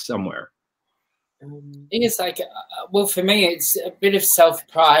to dig somewhere. I think it's like, well, for me, it's a bit of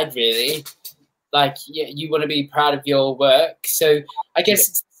self-pride, really. Like, you want to be proud of your work. So I guess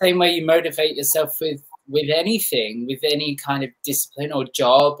it's the same way you motivate yourself with anything, with any kind of discipline or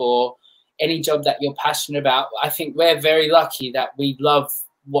job, or any job that you're passionate about. I think we're very lucky that we love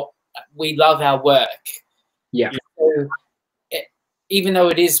our work. Yeah. So even though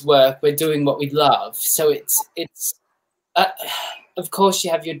it is work, we're doing what we love. So it's of course you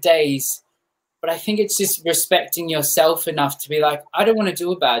have your days, but I think it's just respecting yourself enough to be like, I don't want to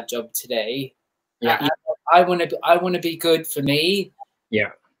do a bad job today. Yeah. I want to be good for me.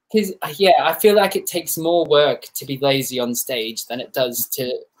 Yeah. Because I feel like it takes more work to be lazy on stage than it does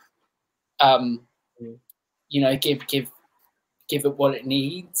to you know, give it what it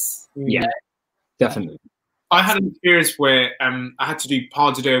needs. Yeah, definitely. I had an experience where I had to do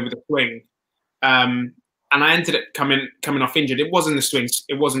pas de deux with a swing, and I ended up coming off injured. It wasn't the swings.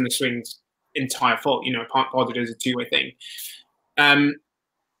 It wasn't the swing's entire fault. You know, pas de deux is a two-way thing. And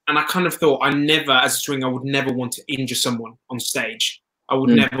I kind of thought I never, as a swinger, I would never want to injure someone on stage. I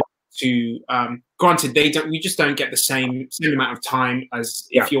would never want to. Granted, we just don't get the same amount of time as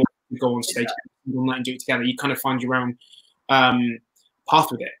if you're to go on stage all night and do it together. You kind of find your own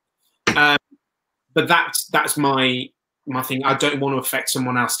path with it. But that's my thing. I don't want to affect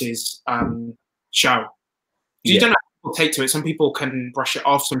someone else's show. You don't know how people take to it. Some people can brush it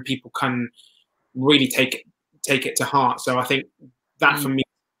off. Some people can really take it to heart. So I think that for me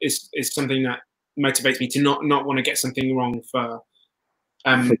is something that motivates me to not want to get something wrong for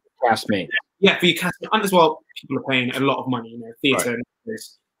castmate. Yeah, for your castmate. And as well, people are paying a lot of money. You know, theatre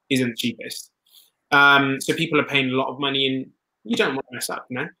isn't the cheapest. So people are paying a lot of money, and you don't want to mess up,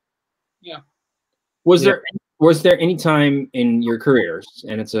 you know? Yeah. Was there any time in your careers,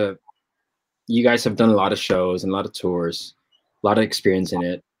 and you guys have done a lot of shows and a lot of tours, a lot of experience in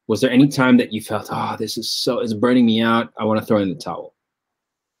it. Was there any time that you felt, oh, this is it's burning me out, I want to throw in the towel?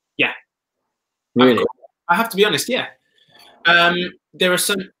 Yeah. Really? I have to be honest, yeah. There are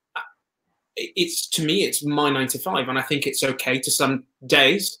some, to me, it's my 9 to 5, and I think it's okay to some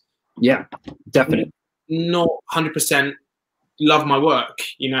days. Yeah, definitely. Not 100% love my work,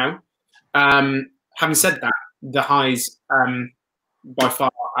 you know? Having said that, the highs by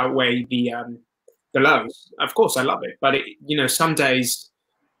far outweigh the lows. Of course, I love it, but you know, some days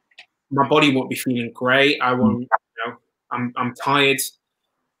my body won't be feeling great. I won't. You know, I'm tired.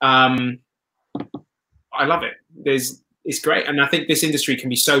 I love it. It's great, and I think this industry can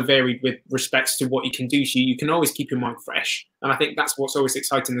be so varied with respects to what you can do. So you can always keep your mind fresh, and I think that's what's always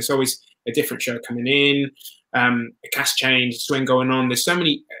exciting. There's always a different show coming in, a cast change, swing going on. There's so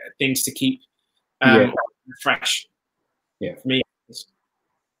many things to keep fresh. Yeah, for me.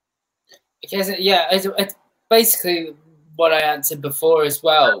 Because it's basically what I answered before as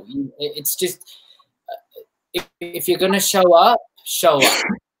well. It's just if you're going to show up, show up.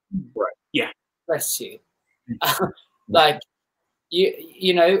 Right. Yeah. Bless you. Like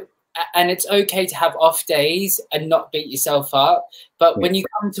you know, and it's okay to have off days and not beat yourself up. But when you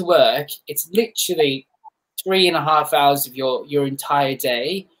come to work, it's literally 3.5 hours of your entire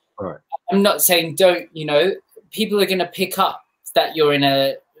day. Right. I'm not saying don't. You know, people are going to pick up that you're in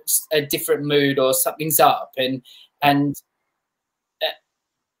a different mood or something's up, and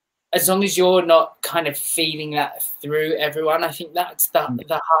as long as you're not kind of feeling that through everyone, I think that's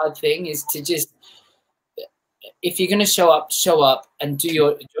the hard thing, is to just, if you're going to show up and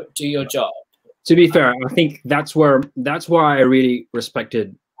do your job. To be fair, I think that's why I really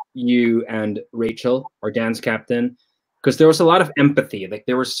respected you and Rachel, our dance captain, because there was a lot of empathy. Like,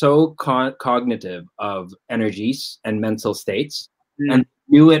 they were so cognitive of energies and mental states, and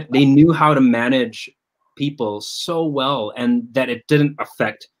they knew how to manage people so well, and that it didn't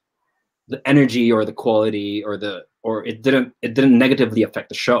affect the energy or the quality or it didn't negatively affect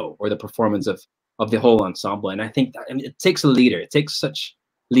the show or the performance of the whole ensemble. And I think that, I mean, it takes a leader. It takes such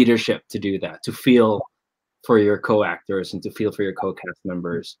leadership to do that, to feel for your co-actors and to feel for your co-cast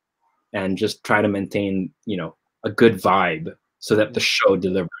members, and just try to maintain, you know, a good vibe so that the show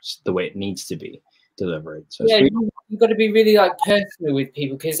delivers the way it needs to be delivered. So yeah, you've got to be really like personal with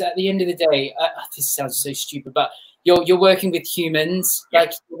people, because at the end of the day, this sounds so stupid, but you're working with humans,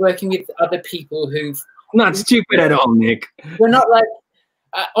 like you're working with other people who've not stupid at all, Nick. We're not like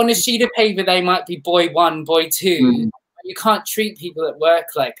on a sheet of paper they might be boy 1, boy 2. You can't treat people at work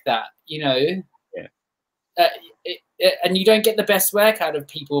like that, you know. And you don't get the best work out of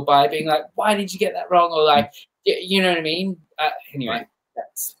people by being like, why did you get that wrong, or like, you know what I mean. Anyway,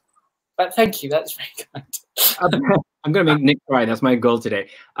 but thank you, that's very kind. I'm gonna make Nick cry. That's my goal today.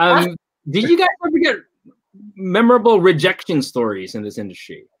 Did you guys ever get memorable rejection stories in this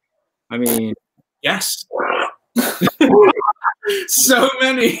industry? I mean, yes. So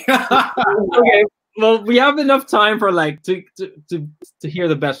many. Okay, well, we have enough time for like to hear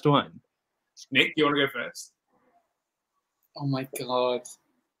the best one. Nick, you want to go first? Oh my god.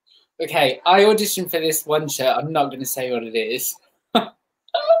 Okay, I auditioned for this one show. I'm not going to say what it is. And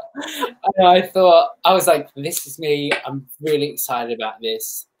I was like, this is me. I'm really excited about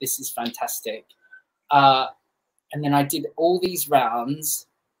this. This is fantastic. And then I did all these rounds,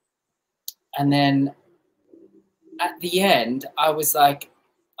 and then at the end, I was like,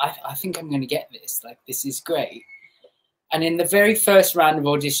 I think I'm going to get this. Like, this is great. And in the very first round of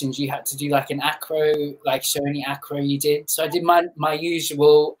auditions, you had to do like an acro, like show any acro you did. So I did my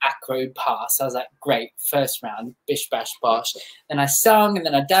usual acro pass. I was like, great, first round, bish, bash, bosh. Then I sung, and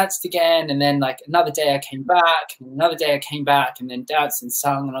then I danced again. And then like another day I came back, and another day I came back, and then danced and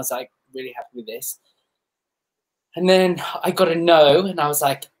sung. And I was like, really happy with this. And then I got a no, and I was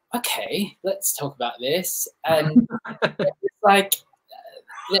like, okay, let's talk about this. And it's like,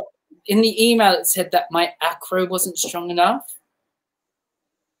 in the email, it said that my acro wasn't strong enough.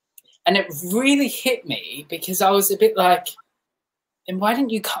 And it really hit me because I was a bit like, then why didn't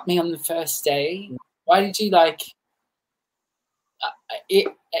you cut me on the first day? Why did you like,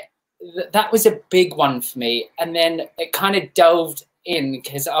 that was a big one for me. And then it kind of delved in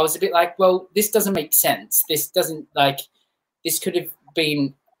because I was a bit like, well, this doesn't make sense. This doesn't like, this could have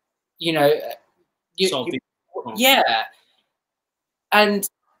been, you know, yeah. And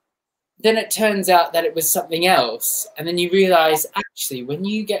then it turns out that it was something else. And then you realize, actually, when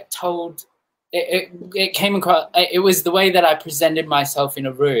you get told, it came across, it was the way that I presented myself in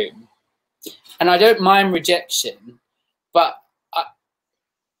a room. And I don't mind rejection, but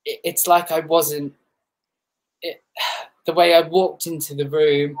it's like I wasn't, the way I walked into the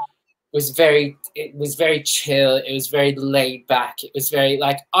room was very chill. It was very laid back. It was very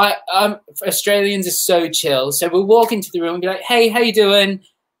like, Australians are so chill. So we'll walk into the room and be like, hey, how you doing?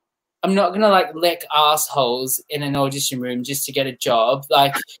 I'm not going to like lick assholes in an audition room just to get a job.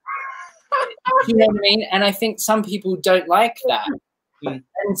 Like, you know what I mean? And I think some people don't like that.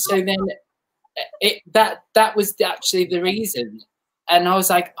 And so then that was actually the reason. And I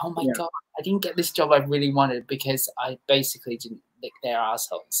was like, oh my God, I didn't get this job I really wanted because I basically didn't lick their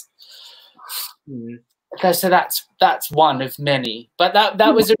assholes. Okay, so that's one of many. But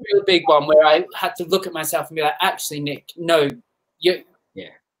that was a real big one where I had to look at myself and be like, actually, Nick, no, you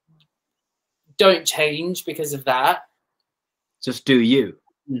don't change because of that. Just do you.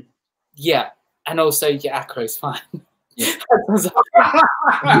 Yeah. And also your acro's fine. Yeah.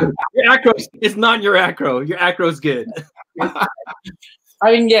 Your acro, it's not your acro. Your acro's good. I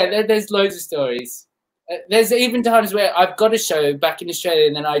mean, yeah, there's loads of stories. There's even times where I've got a show back in Australia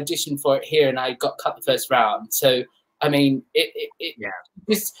and then I auditioned for it here and I got cut the first round. So, I mean,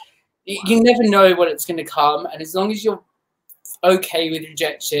 you never know what it's going to come. And as long as you're okay with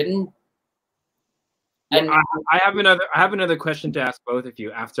rejection. And I have another question to ask both of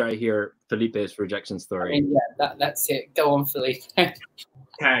you after I hear Felipe's rejection story. I mean, yeah, that's it. Go on, Felipe.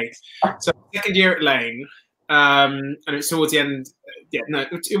 Okay, so second year at Lane, and it was towards the end. Yeah, no,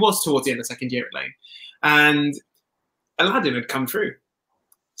 it was towards the end of second year at Lane, and Aladdin had come through.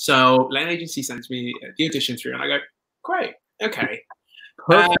 So Lane Agency sends me the audition through, and I go, great, okay.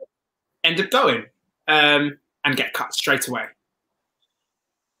 End up going and get cut straight away.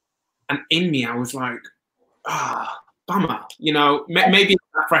 And in me, I was like, bummer. You know, maybe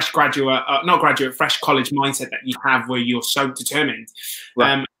a fresh graduate, fresh college mindset that you have where you're so determined.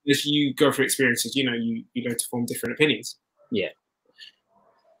 Right. As you go through experiences, you know, you learn to form different opinions. Yeah.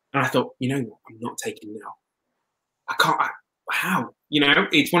 And I thought, you know what, I'm not taking now. I can't, how? You know,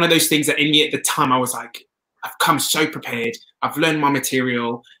 it's one of those things that in me at the time, I was like, I've come so prepared. I've learned my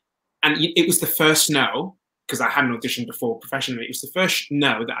material. And it was the first no, because I hadn't auditioned before professionally. It was the first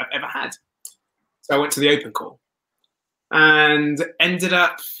no that I've ever had. So I went to the open call and ended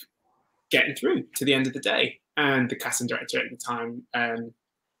up getting through to the end of the day. And the casting director at the time and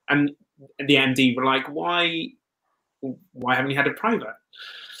the MD were like, why haven't you had a private?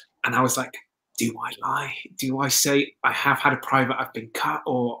 And I was like, do I lie? Do I say I have had a private, I've been cut,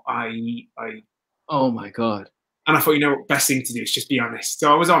 or I oh my God. And I thought, you know what, best thing to do is just be honest.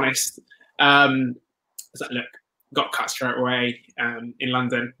 So I was honest. I was like, look, got cut straight away in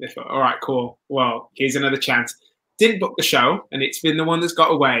London. They thought, all right, cool. Well, here's another chance. Didn't book the show, and it's been the one that's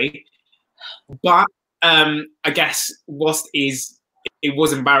got away. But I guess that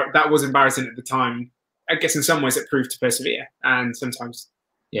was embarrassing at the time. I guess in some ways it proved to persevere, and sometimes,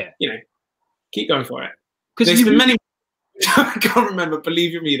 you know, keep going for it. Because there's been many. I can't remember.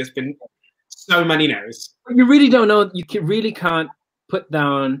 Believe you me, there's been so many no's. You really don't know. You really can't put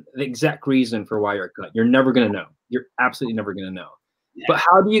down the exact reason for why you're cut. You're never gonna know. You're absolutely never gonna know. Yeah. But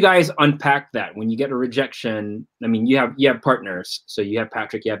how do you guys unpack that when you get a rejection? I mean, you have partners, so you have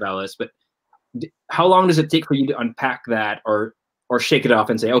Patrick, you have Alice, but how long does it take for you to unpack that or shake it off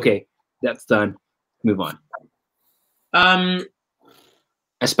and say, okay, that's done, move on?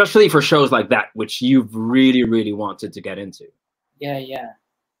 Especially for shows like that, which you've really, really wanted to get into. Yeah.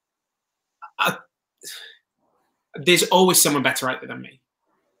 There's always someone better out there than me.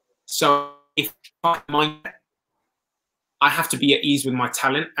 So if I have to be at ease with my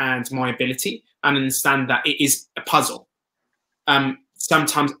talent and my ability and understand that it is a puzzle.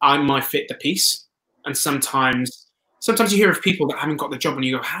 Sometimes I might fit the piece, and sometimes you hear of people that haven't got the job, and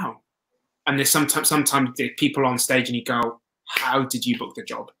you go, how? And there's sometimes there's people on stage, and you go, how did you book the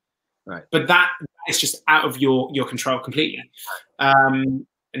job? Right. But that is just out of your control completely, and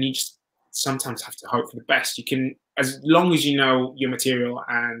you just sometimes have to hope for the best. You can, as long as you know your material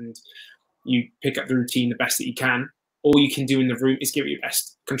and you pick up the routine the best that you can. All you can do in the room is give it your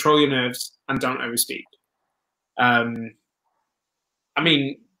best. Control your nerves and don't overspeak. I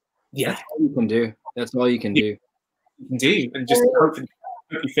mean, yeah, that's all you can do. That's all you can do. You can do, and just hope you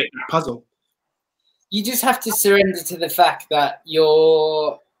fit that puzzle. You just have to surrender to the fact that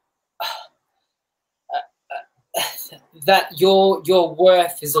your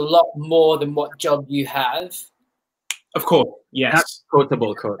worth is a lot more than what job you have. Of course, yes. That's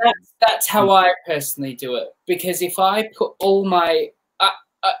quotable quote. That's how I personally do it. Because if I put all my,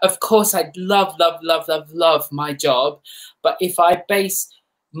 of course, I love my job, but if I base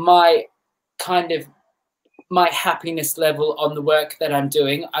my my happiness level on the work that I'm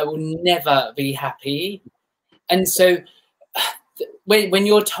doing, I will never be happy. And so, when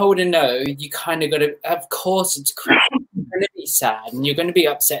you're told a no, you kind of got to. Of course, it's crap. You're going to be sad and you're going to be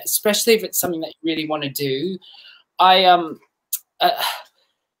upset, especially if it's something that you really want to do.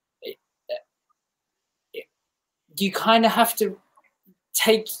 You kind of have to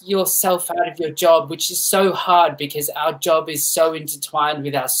take yourself out of your job, which is so hard because our job is so intertwined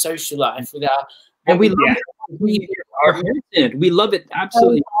with our social life, with our and we love it. We are it. We love it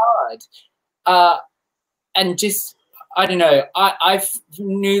absolutely hard. And just I don't know. I've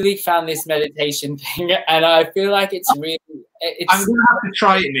newly found this meditation thing, and I feel like it's really. I'm gonna have to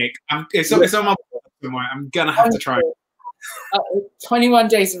try it, Nick. It's on my somewhere. I'm gonna have to try it. 21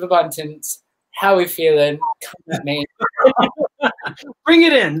 days of abundance. How are we feeling? Come at me. Bring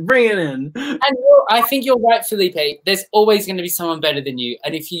it in. Bring it in. And I think you're right, Felipe. There's always going to be someone better than you,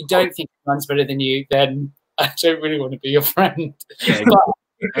 and if you don't think anyone's better than you, then I don't really want to be your friend. Yeah,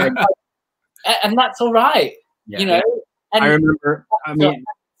 and that's all right. Yeah, you know. And I remember. I mean,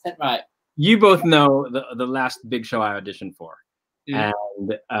 right. You both know the last big show I auditioned for, Mm.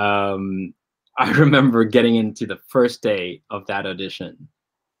 and I remember getting into the first day of that audition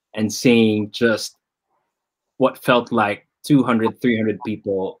and seeing just what felt like 200, 300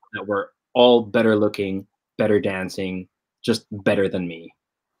 people that were all better looking, better dancing, just better than me.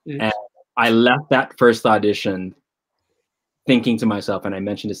 Mm. And I left that first audition thinking to myself, and I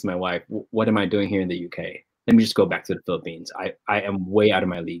mentioned this to my wife, what am I doing here in the UK? Let me just go back to the Philippines. I am way out of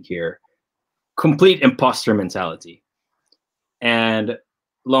my league here. Complete imposter mentality. And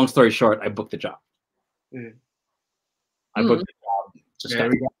long story short, I booked the job. Mm. I booked the job just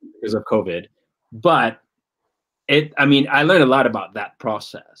because of COVID. But I mean, I learned a lot about that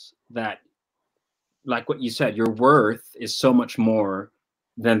process, that like what you said, your worth is so much more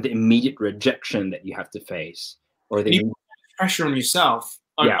than the immediate rejection that you have to face, or the pressure on yourself.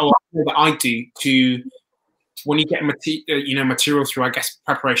 Yeah. That I do to, when you get material through, I guess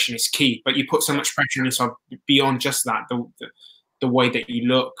preparation is key, but you put so much pressure on yourself beyond just that, the way that you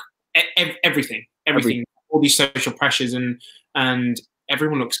look, everything, all these social pressures, and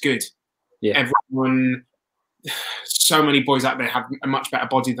everyone looks good. Yeah. Everyone, so many boys out there have a much better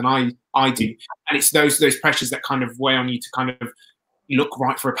body than I do, and it's those pressures that kind of weigh on you to kind of look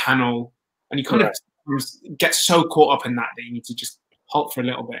right for a panel, and you kind of get so caught up in that you need to just halt for a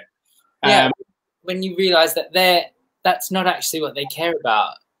little bit. Yeah. When you realize that that's not actually what they care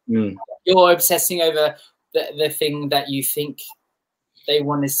about. Mm. You're obsessing over the thing that you think they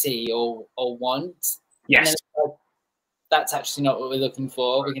want to see or want. Yes. And then, that's actually not what we're looking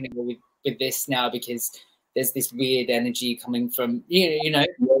for. We're going to go with this now because there's this weird energy coming from, you know.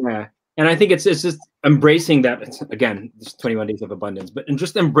 Yeah. And I think it's just embracing that. Again, it's 21 days of abundance, but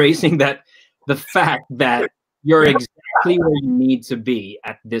just embracing that, the fact that you're exactly where you need to be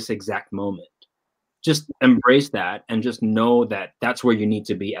at this exact moment. Just embrace that and just know that that's where you need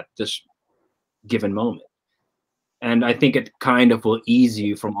to be at this given moment. And I think it kind of will ease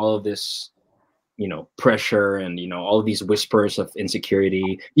you from all of this, pressure and, all of these whispers of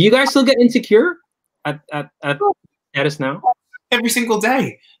insecurity. Do you guys still get insecure at status now? Every single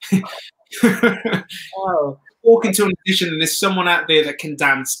day. Oh. Walk into an audition and there's someone out there that can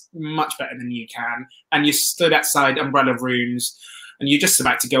dance much better than you can, and you stood outside umbrella rooms and you're just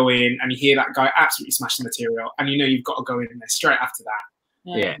about to go in and you hear that guy absolutely smash the material, and you've got to go in there straight after that.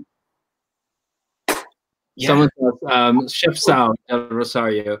 Yeah. Someone says, Chef Sal Del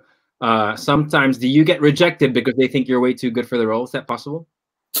Rosario, sometimes do you get rejected because they think you're way too good for the role? Is that possible?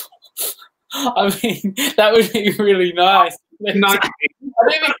 I mean, that would be really nice. I don't think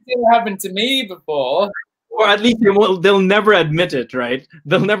it's ever happened to me before. Or at least they'll never admit it, right?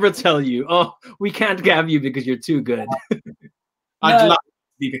 They'll never tell you, oh, we can't have you because you're too good. I'd love it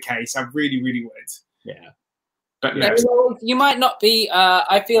to be the case. I really, really would. Yeah. But yeah, well, you might not be.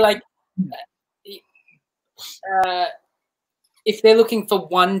 I feel like if they're looking for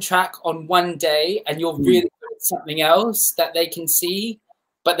one track on one day and you're really good at something else that they can see,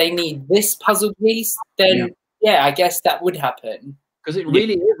 but they need this puzzle piece, then yeah, I guess that would happen. Because it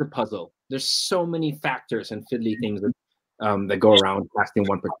really is a puzzle. There's so many factors and fiddly things that go around casting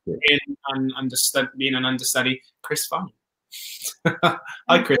one particular. Being an understudy, Chris Fun.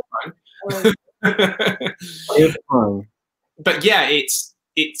 Hi, Chris Fun. It's fun. But yeah, it's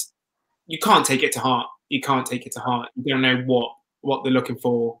you can't take it to heart. You can't take it to heart. You don't know what they're looking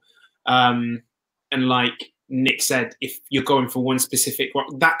for. And like Nick said, if you're going for one specific,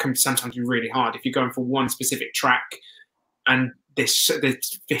 that can sometimes be really hard. If you're going for one specific track and there's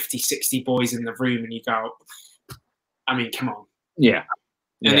 50, 60 boys in the room and you go, I mean, come on. Yeah.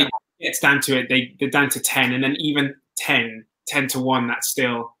 And it gets down to it. They're down to 10, and then even 10 to 1, that's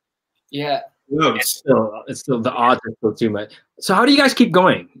still. Yeah. It's still the odds are still too much. So how do you guys keep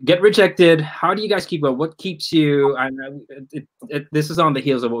going? Get rejected. How do you guys keep going? What keeps you? I know this is on the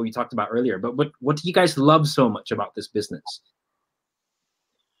heels of what we talked about earlier. But what do you guys love so much about this business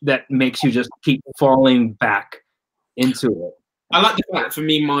that makes you just keep falling back into it? I like the fact that for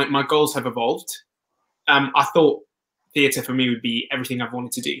me, my goals have evolved. I thought theatre for me would be everything I've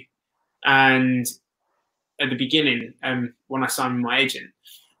wanted to do, and at the beginning, when I signed with my agent.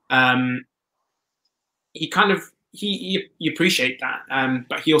 He kind of he appreciate that,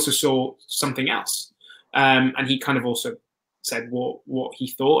 but he also saw something else, and he kind of also said what he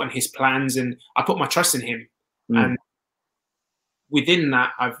thought and his plans, and I put my trust in him. And within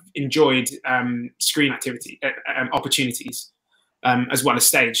that, I've enjoyed screen activity opportunities, as well as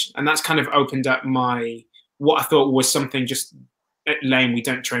stage, and that's kind of opened up what I thought was something just lame. We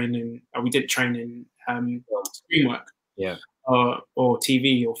didn't train in screen work, or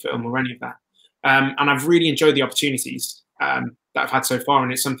TV or film or any of that. And I've really enjoyed the opportunities that I've had so far,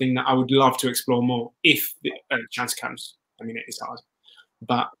 and it's something that I would love to explore more if the chance comes. I mean, it is hard,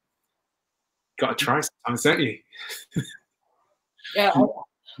 but got to try sometimes, don't you? Yeah.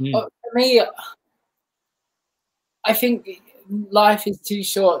 For me, I think life is too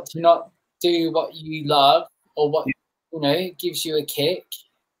short to not do what you love or what gives you a kick.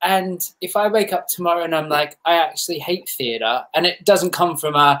 And if I wake up tomorrow and I'm like, I actually hate theatre, and it doesn't come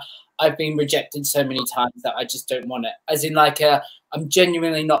from I've been rejected so many times that I just don't want it. As in I'm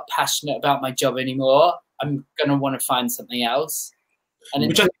genuinely not passionate about my job anymore. I'm going to want to find something else. And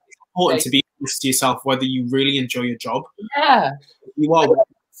which I think is important to be honest to yourself, whether you really enjoy your job. Yeah. You are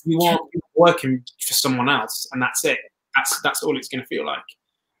working for someone else, and that's it. That's all it's going to feel like.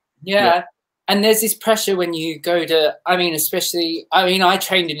 Yeah. And there's this pressure when you go to, I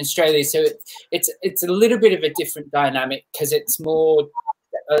trained in Australia, so it's a little bit of a different dynamic because it's more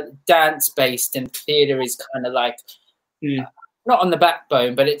dance-based, and theatre is kind of like not on the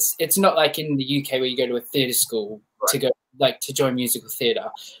backbone, but it's not like in the UK where you go to a theatre school to go to join musical theatre.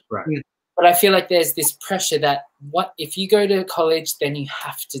 Right. But I feel like there's this pressure that if you go to college, then you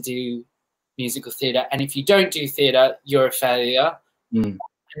have to do musical theatre, and if you don't do theatre, you're a failure. And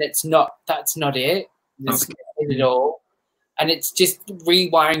that's not it. It's not it at all. And it's just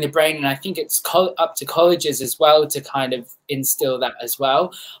rewiring the brain. And I think it's up to colleges as well to kind of instill that as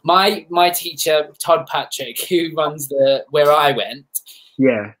well. My teacher, Todd Patrick, who runs where I went,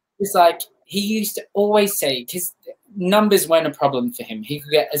 was like, he used to always say, because numbers weren't a problem for him. He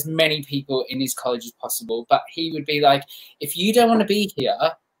could get as many people in his college as possible. But he would be like, if you don't want to be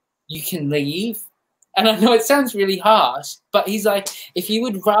here, you can leave. And I know it sounds really harsh, but he's like, if you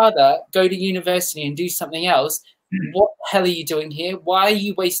would rather go to university and do something else, what the hell are you doing here? Why are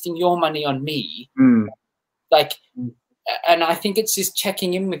you wasting your money on me? And I think it's just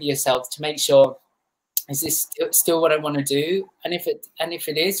checking in with yourself to make sure, is this still what I want to do? And if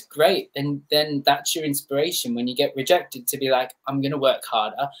it is, great. Then that's your inspiration when you get rejected to be like, I'm going to work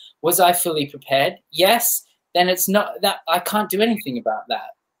harder. Was I fully prepared? Yes. Then it's not that I can't do anything about that.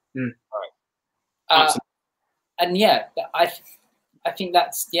 And I think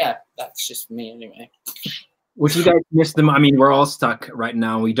that's just me anyway. Would you guys miss them? I mean, we're all stuck right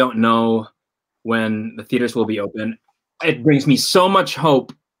now. We don't know when the theaters will be open. It brings me so much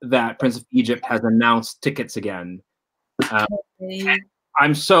hope that Prince of Egypt has announced tickets again.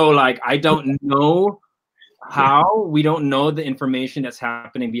 I'm so I don't know how. We don't know the information that's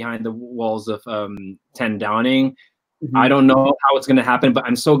happening behind the walls of 10 Downing. I don't know how it's going to happen, but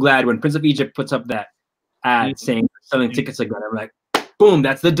I'm so glad when Prince of Egypt puts up that ad saying selling tickets again. I'm like, boom,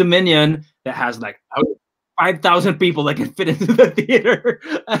 that's the Dominion that has 5,000 people that can fit into the theater,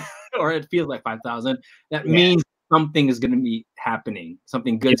 or it feels like 5,000, that means something is going to be happening.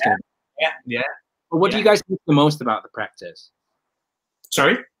 Something good's going to be. Yeah. But what do you guys miss the most about the practice?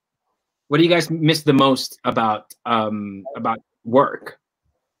 Sorry? What do you guys miss the most about work?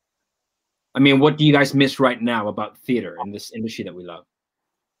 I mean, what do you guys miss right now about theater in this industry that we love?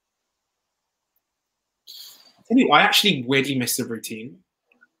 I actually weirdly miss the routine.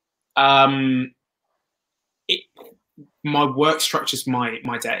 My work structures my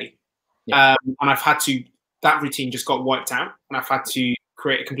day, and I've had to. That routine just got wiped out, and I've had to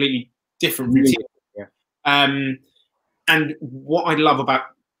create a completely different routine. And what I love about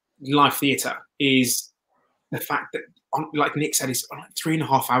live theatre is the fact that, like Nick said, it's like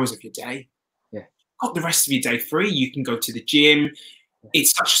 3.5 hours of your day. Yeah, got the rest of your day free. You can go to the gym.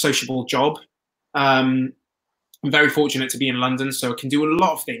 It's such a sociable job. I'm very fortunate to be in London, so I can do a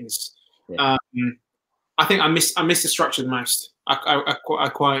lot of things. I think I miss the structure the most. I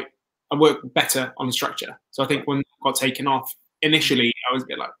work better on the structure. So I think when it got taken off initially, I was a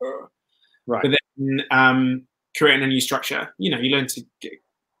bit like, ugh. Right. But then creating a new structure, you learn to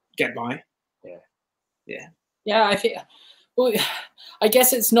get by. Yeah. I think. Well, I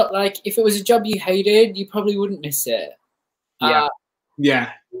guess it's not like if it was a job you hated, you probably wouldn't miss it.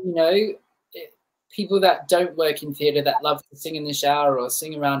 People that don't work in theatre that love to sing in the shower or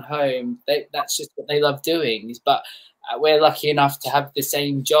sing around home, that's just what they love doing. But we're lucky enough to have the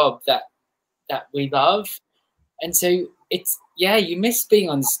same job that we love. And so you miss being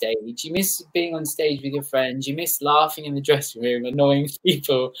on stage. You miss being on stage with your friends. You miss laughing in the dressing room, annoying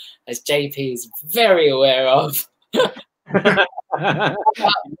people, as JP is very aware of. But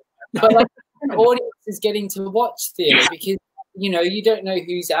like, an audience is getting to watch theatre because, you don't know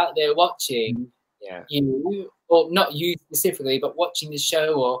who's out there watching. You, or not you specifically, but watching the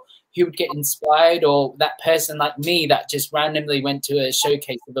show, or who would get inspired, or that person like me that just randomly went to a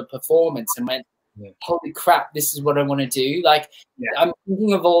showcase of a performance and went, holy crap, this is what I want to do. Like, I'm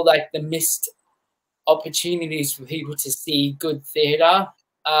thinking of all like the missed opportunities for people to see good theatre.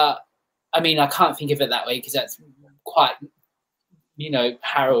 I mean, I can't think of it that way because that's quite,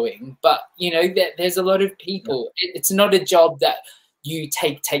 harrowing. But, there's a lot of people. It's not a job that you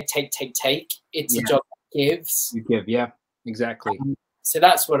take. It's a job that gives. You give, exactly. So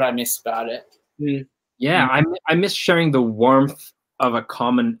that's what I miss about it. I miss sharing the warmth of a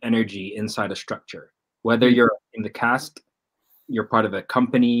common energy inside a structure. Whether you're in the cast, you're part of a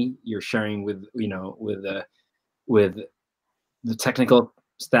company, you're sharing with the technical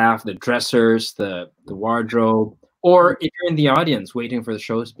staff, the dressers, the wardrobe, or if you're in the audience waiting for the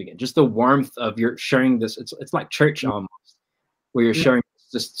shows to begin. Just the warmth of your sharing this. It's like church almost, where you're sharing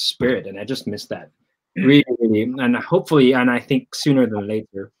this spirit, and I just miss that. Really, and hopefully, and I think sooner than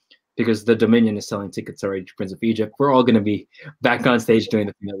later, because the Dominion is selling tickets already to Prince of Egypt, we're all going to be back on stage doing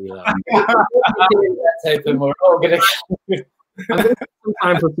the thing that we love. That's open. We're all going to. I'm going to take some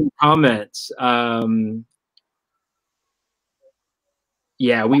time for some comments.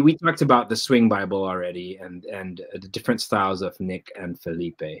 We talked about the Swing Bible already, and the different styles of Nick and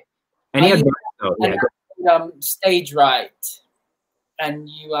Felipe. Any advice? Stage right, and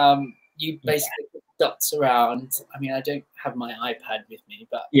you basically put dots around. I mean, I don't have my iPad with me,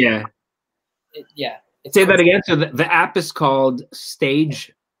 but say that again. So the app is called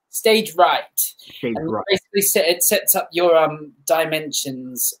Stage Right. Stage and Right. Basically, it sets up your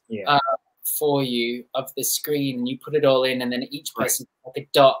dimensions for you of the screen, and you put it all in, and then each person like a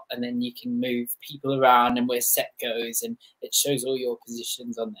dot, and then you can move people around and where set goes, and it shows all your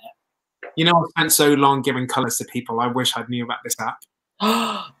positions on there. I spent so long giving colors to people. I wish I knew about this app.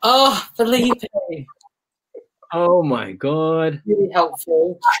 Oh, Felipe. Oh my God. Really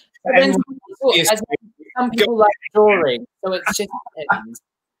helpful. Some people like drawing, so it's just depends.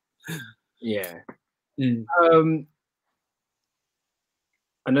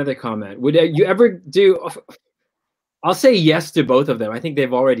 Another comment. Would you ever do? I'll say yes to both of them. I think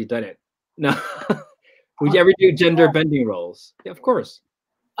they've already done it. No. Would you ever do gender bending roles? Yeah, of course.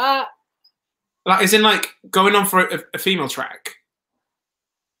 As in, like, going on for a female track?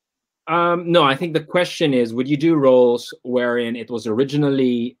 No, I think the question is, would you do roles wherein it was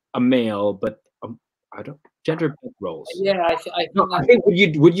originally a male, but gender bent roles? Yeah, I think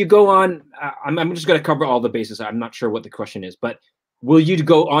would you go on? I'm just going to cover all the bases. I'm not sure what the question is, but will you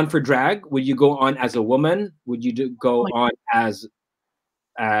go on for drag? Would you go on as a woman? Would you go on as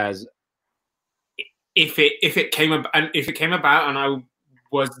if it came about and I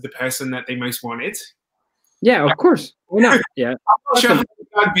was the person that they most wanted? Yeah, of course. Why not? Yeah. I'm not sure how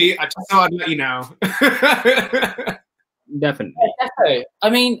I'd be. I just thought I'd let you know. Definitely. I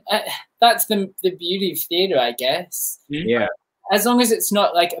mean, that's the beauty of theatre, I guess. Yeah. As long as it's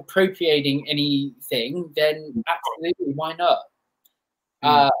not like appropriating anything, then absolutely, why not?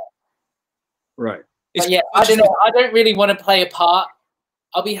 Right. But yeah, I don't know. I don't really want to play a part.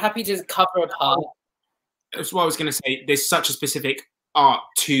 I'll be happy to cover a part. That's what I was going to say. There's such a specific art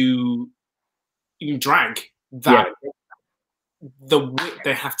to drag that the wit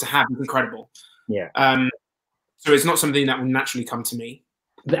they have to have is incredible. Yeah. So it's not something that will naturally come to me.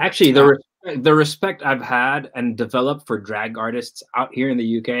 Actually, the respect I've had and developed for drag artists out here in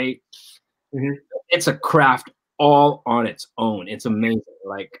the UK, it's a craft all on its own. It's amazing.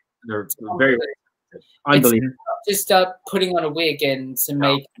 Like they're very unbelievable. It's just putting on a wig and some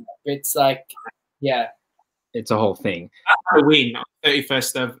makeup. It's like, yeah. It's a whole thing. Halloween,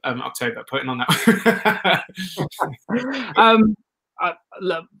 31st of October, putting on that.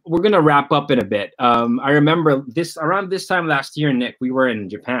 We're gonna wrap up in a bit. I remember around this time last year, Nick, we were in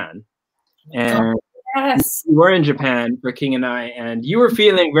Japan, and we were in Japan for King and I, and you were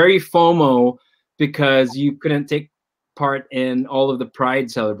feeling very FOMO because you couldn't take part in all of the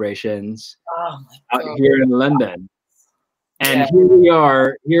Pride celebrations out here in London. And here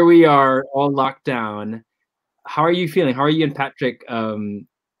we are, all locked down. How are you feeling? How are you and Patrick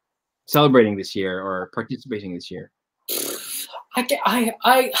celebrating this year or participating this year?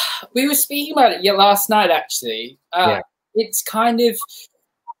 We were speaking about it last night, actually. It's kind of,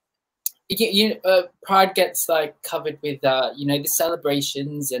 Pride gets like covered with the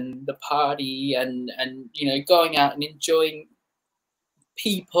celebrations and the party and going out and enjoying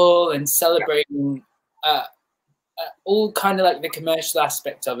people and celebrating all kind of like the commercial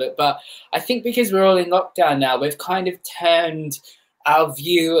aspect of it. But I think because we're all in lockdown now, we've kind of turned our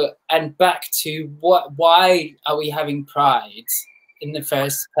view and back to why are we having Pride in the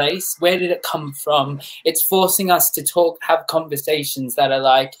first place? Where did it come from? It's forcing us to have conversations that are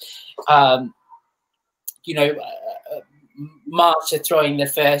like, Marsha throwing the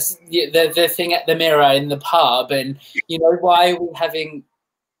thing at the mirror in the pub, and why do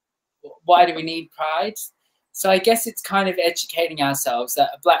we need Pride? So I guess it's kind of educating ourselves that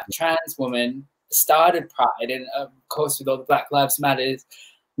a Black trans woman started Pride, and of course with all the Black Lives Matter,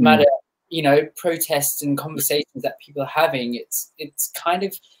 protests and conversations that people are having, it's kind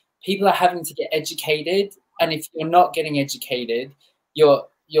of people are having to get educated, and if you're not getting educated,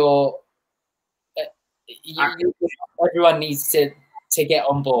 everyone needs to get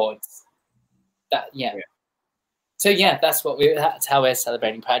on board. So that's how we're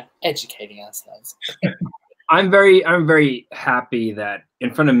celebrating Pride, educating ourselves. I'm very happy that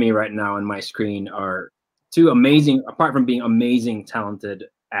in front of me right now on my screen are two amazing, apart from being amazing, talented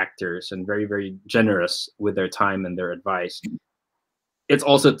actors and very, very generous with their time and their advice. It's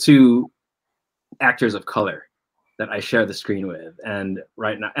also two actors of color that I share the screen with. And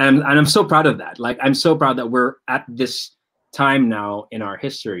right now, and I'm so proud of that. Like, I'm so proud that we're at this time now in our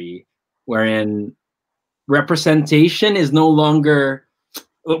history wherein representation is no longer,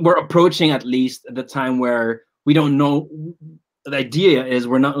 we're approaching at least the time where we don't know. The idea is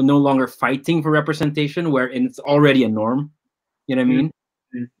we're no longer fighting for representation, where it's already a norm. You know what I mean?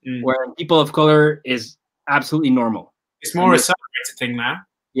 Where people of color is absolutely normal. It's more a celebrated thing now.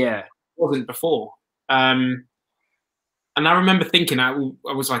 Yeah, it wasn't before. And I remember thinking, I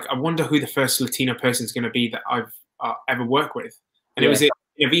was like, I wonder who the first Latino person is going to be that I've ever worked with. And it was Vito,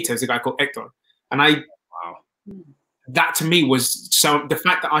 it was a guy called Hector. And that to me was the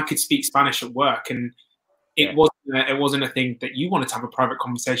fact that I could speak Spanish at work, and it wasn't a thing that you wanted to have a private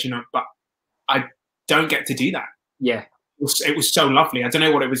conversation of, but I don't get to do that. Yeah. It was so lovely. I don't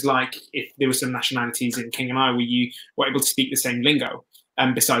know what it was like if there were some nationalities in King and I where you were able to speak the same lingo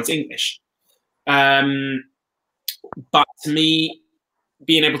besides English. But to me,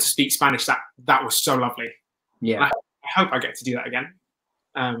 being able to speak Spanish, that was so lovely. Yeah. I hope I get to do that again.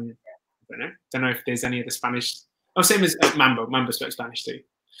 I don't know if there's any of the Spanish. Oh, same as Mambo. Mambo spoke Spanish too.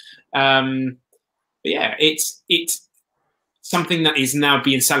 But yeah, it's something that is now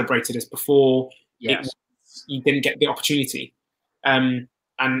being celebrated, as before. Yes. You didn't get the opportunity. And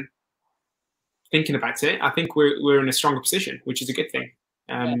thinking about it, I think we're in a stronger position, which is a good thing.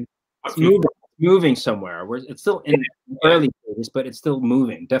 It's moving somewhere. It's still in early stages, but it's still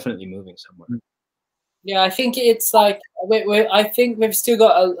moving. Definitely moving somewhere. Yeah, I think it's like I think we've still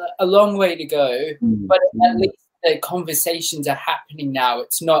got a long way to go, but at least the conversations are happening now.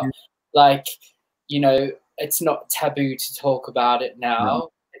 It's not like, it's not taboo to talk about it now.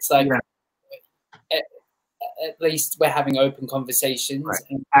 No. It's like at least we're having open conversations. Right.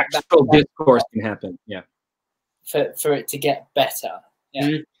 And actual discourse can happen. Yeah. For it to get better.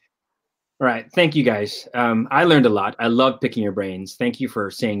 Yeah. All right. Thank you, guys. I learned a lot. I love picking your brains. Thank you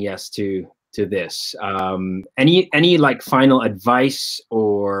for saying yes to this. Any like final advice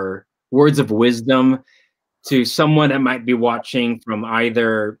or words of wisdom to someone that might be watching from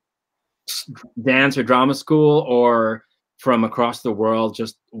either dance or drama school or from across the world,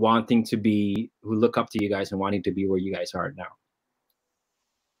 just wanting to be, who look up to you guys and wanting to be where you guys are now?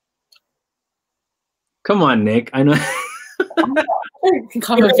 Come on, Nick. I know. I'm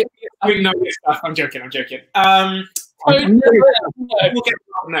joking. People get a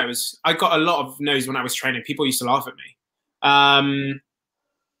lot of no's. I got a lot of no's when I was training. People used to laugh at me. And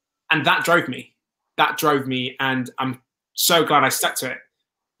that drove me. And I'm so glad I stuck to it.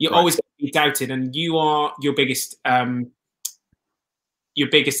 You're always going to be doubted, and you are your biggest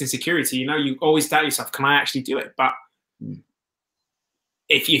insecurity. You know, you always doubt yourself. Can I actually do it? But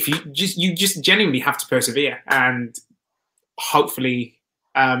if you just genuinely have to persevere, and hopefully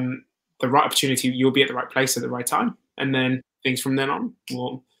the right opportunity, you'll be at the right place at the right time, and then things from then on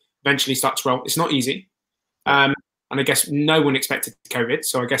will eventually start to roll. It's not easy, and I guess no one expected COVID,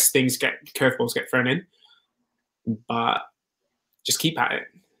 so I guess curveballs get thrown in, but just keep at it.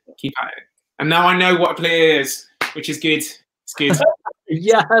 And now I know what a player is, which is good. It's good.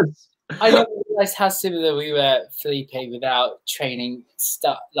 Yes. I never realized how similar we were, Felipe, without training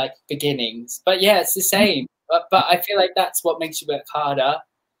like beginnings. But yeah, it's the same. But I feel like that's what makes you work harder.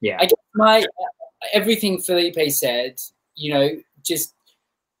 Yeah. I guess everything Felipe said, you know, just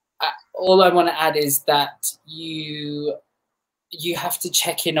all I want to add is that you have to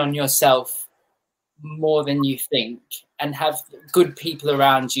check in on yourself more than you think, and have good people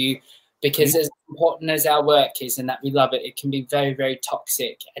around you, because as important as our work is and that we love it, it can be very, very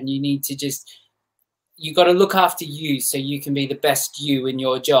toxic, and you need to you got to look after you so you can be the best you in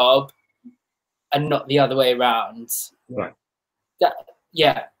your job and not the other way around. Right.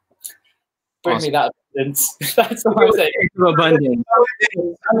 Yeah. Bring awesome. me that abundance. That's what I'm saying. Abundance.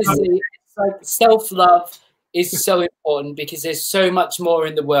 Honestly, it's like self-love is so important, because there's so much more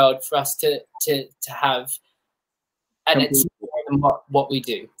in the world for us to have, and it's more than what we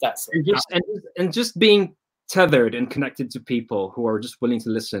do. That's it. And just being tethered and connected to people who are just willing to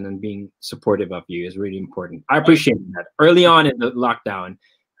listen and being supportive of you is really important. I appreciate that. Early on in the lockdown,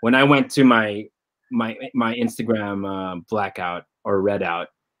 when I went to my Instagram blackout or red out,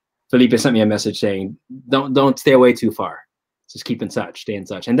 Felipe sent me a message saying, "Don't stay away too far. Just keep in touch, stay in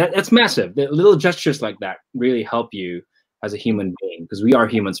touch." And that's massive. The little gestures like that really help you as a human being, because we are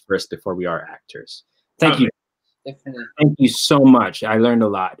humans first before we are actors. Thank you. Definitely. Thank you so much. I learned a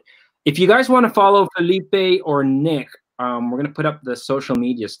lot. If you guys want to follow Felipe or Nick, we're going to put up the social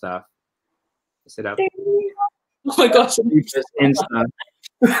media stuff. Is it up? Oh my gosh. Insta.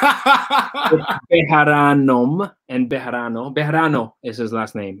 Bejerano and Bejerano. Bejerano is his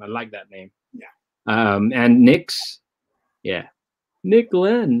last name. I like that name. Yeah. And Nick's. Yeah. Nick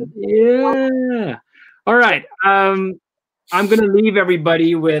Glenn. Yeah. All right. I'm going to leave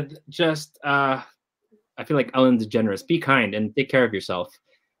everybody with just, I feel like Ellen DeGeneres. Be kind and take care of yourself.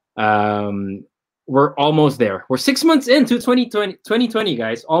 We're almost there. We're 6 months into 2020,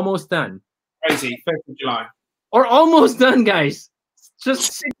 guys. Almost done. Crazy. 1st of July. Or almost done, guys.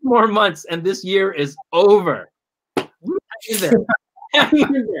 Just 6 more months and this year is over. Thank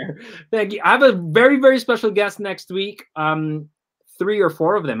you. I have a very, very special guest next week. 3 or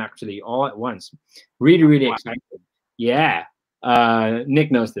 4 of them actually, all at once. Really, really excited. Yeah.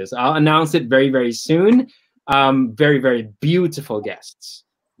 Nick knows this. I'll announce it very, very soon. Very, very beautiful guests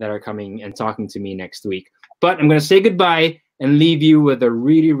that are coming and talking to me next week. But I'm going to say goodbye and leave you with a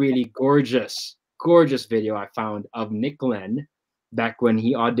really, really gorgeous, gorgeous video I found of Nick Glenn back when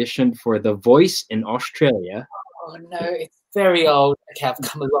he auditioned for The Voice in Australia. Oh no, it's very old. Okay, I've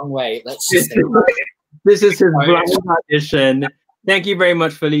come a long way. Let's just say this is his blind audition. Thank you very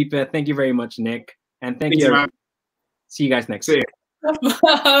much, Felipe. Thank you very much, Nick. And thank you. Everyone. See you guys next week.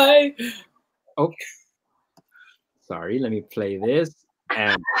 Bye. Oh, sorry. Let me play this.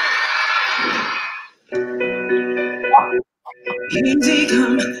 And easy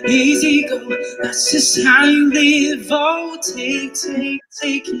come, easy go. That's just how you live. Oh, take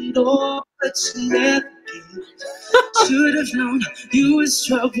it all, but you never give. Should have known you was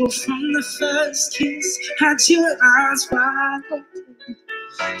trouble from the first kiss. Had your eyes wide open.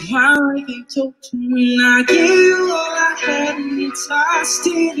 Why you told me when I gave you all I had, and you tossed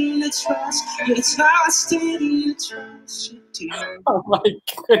it in the trash. You tossed it in the trash. You did. Oh my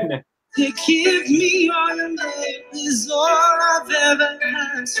goodness. To give me all your love is all I've ever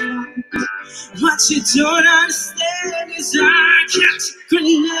asked for. What you don't understand is I can't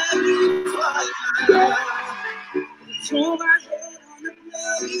grenade for you. Throw my head on the blade.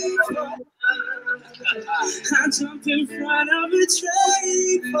 I jump in front of a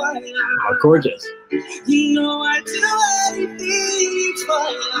train for you. Oh, gorgeous. You know I do anything for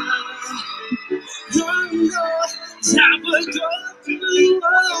you. You know I would go through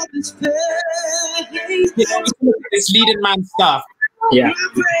all this pain. This leading man stuff. Yeah,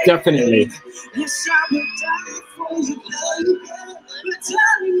 definitely. Yes, I would die for you, baby. But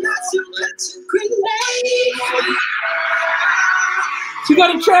tell me not to let you grenade. You got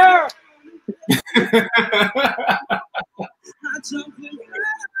a chair. I jump in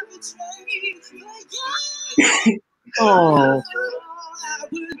front of a train for you. Oh. I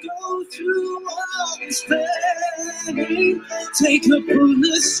would go through all this pain. Take a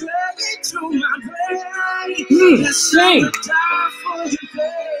bullet straight through my brain. Yes, I would die for you,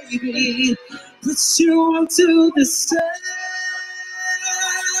 baby. Put you onto the stage.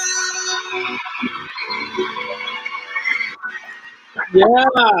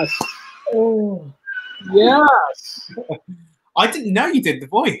 Yes. Oh. Yes. I didn't know you did the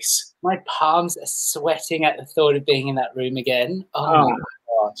voice. My palms are sweating at the thought of being in that room again. Oh my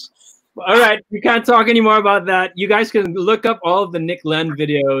gosh. All right, we can't talk anymore about that. You guys can look up all of the Nick Len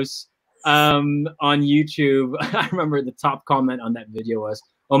videos on YouTube. I remember the top comment on that video was,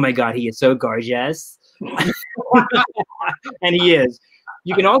 "Oh my God, he is so gorgeous," and he is.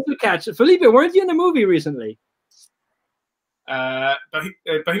 You can also catch Felipe. Weren't you in a movie recently?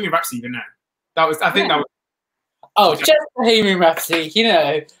 Bohemian Rhapsody, you know. That was. I think that was. Oh, just Bohemian Rhapsody, you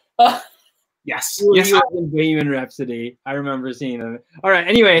know. Yes. Yes, Yes. in Bohemian Rhapsody. I remember seeing them. All right.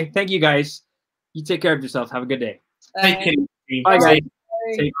 Anyway, thank you guys. You take care of yourself. Have a good day. Take care. Bye, guys.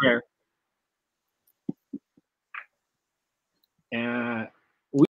 Take care.